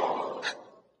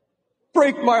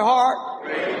 Break my heart.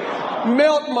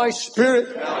 Melt my spirit.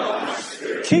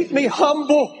 Keep me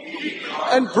humble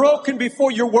and broken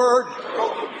before your word.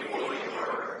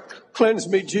 Cleanse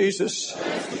me, Jesus.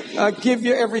 I give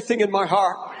you everything in my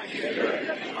heart.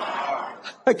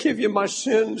 I give you my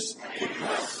sins.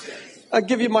 I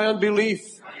give you my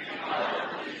unbelief.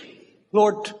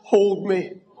 Lord, hold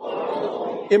me.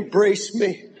 Embrace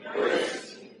me.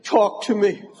 Talk to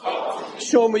me.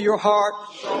 Show me your heart.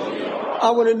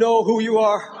 I want to know who you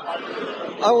are.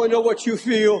 I want to know what you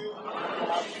feel.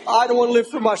 I don't want to live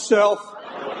for myself.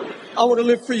 I want to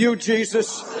live for you,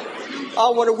 Jesus. I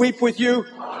want to weep with you.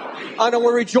 I don't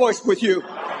want to rejoice with you.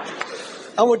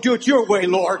 I want to do it your way,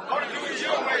 Lord.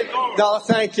 Now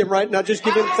thank him right now. Just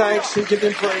give him thanks and give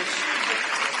him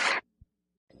praise.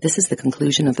 This is the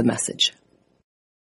conclusion of the message.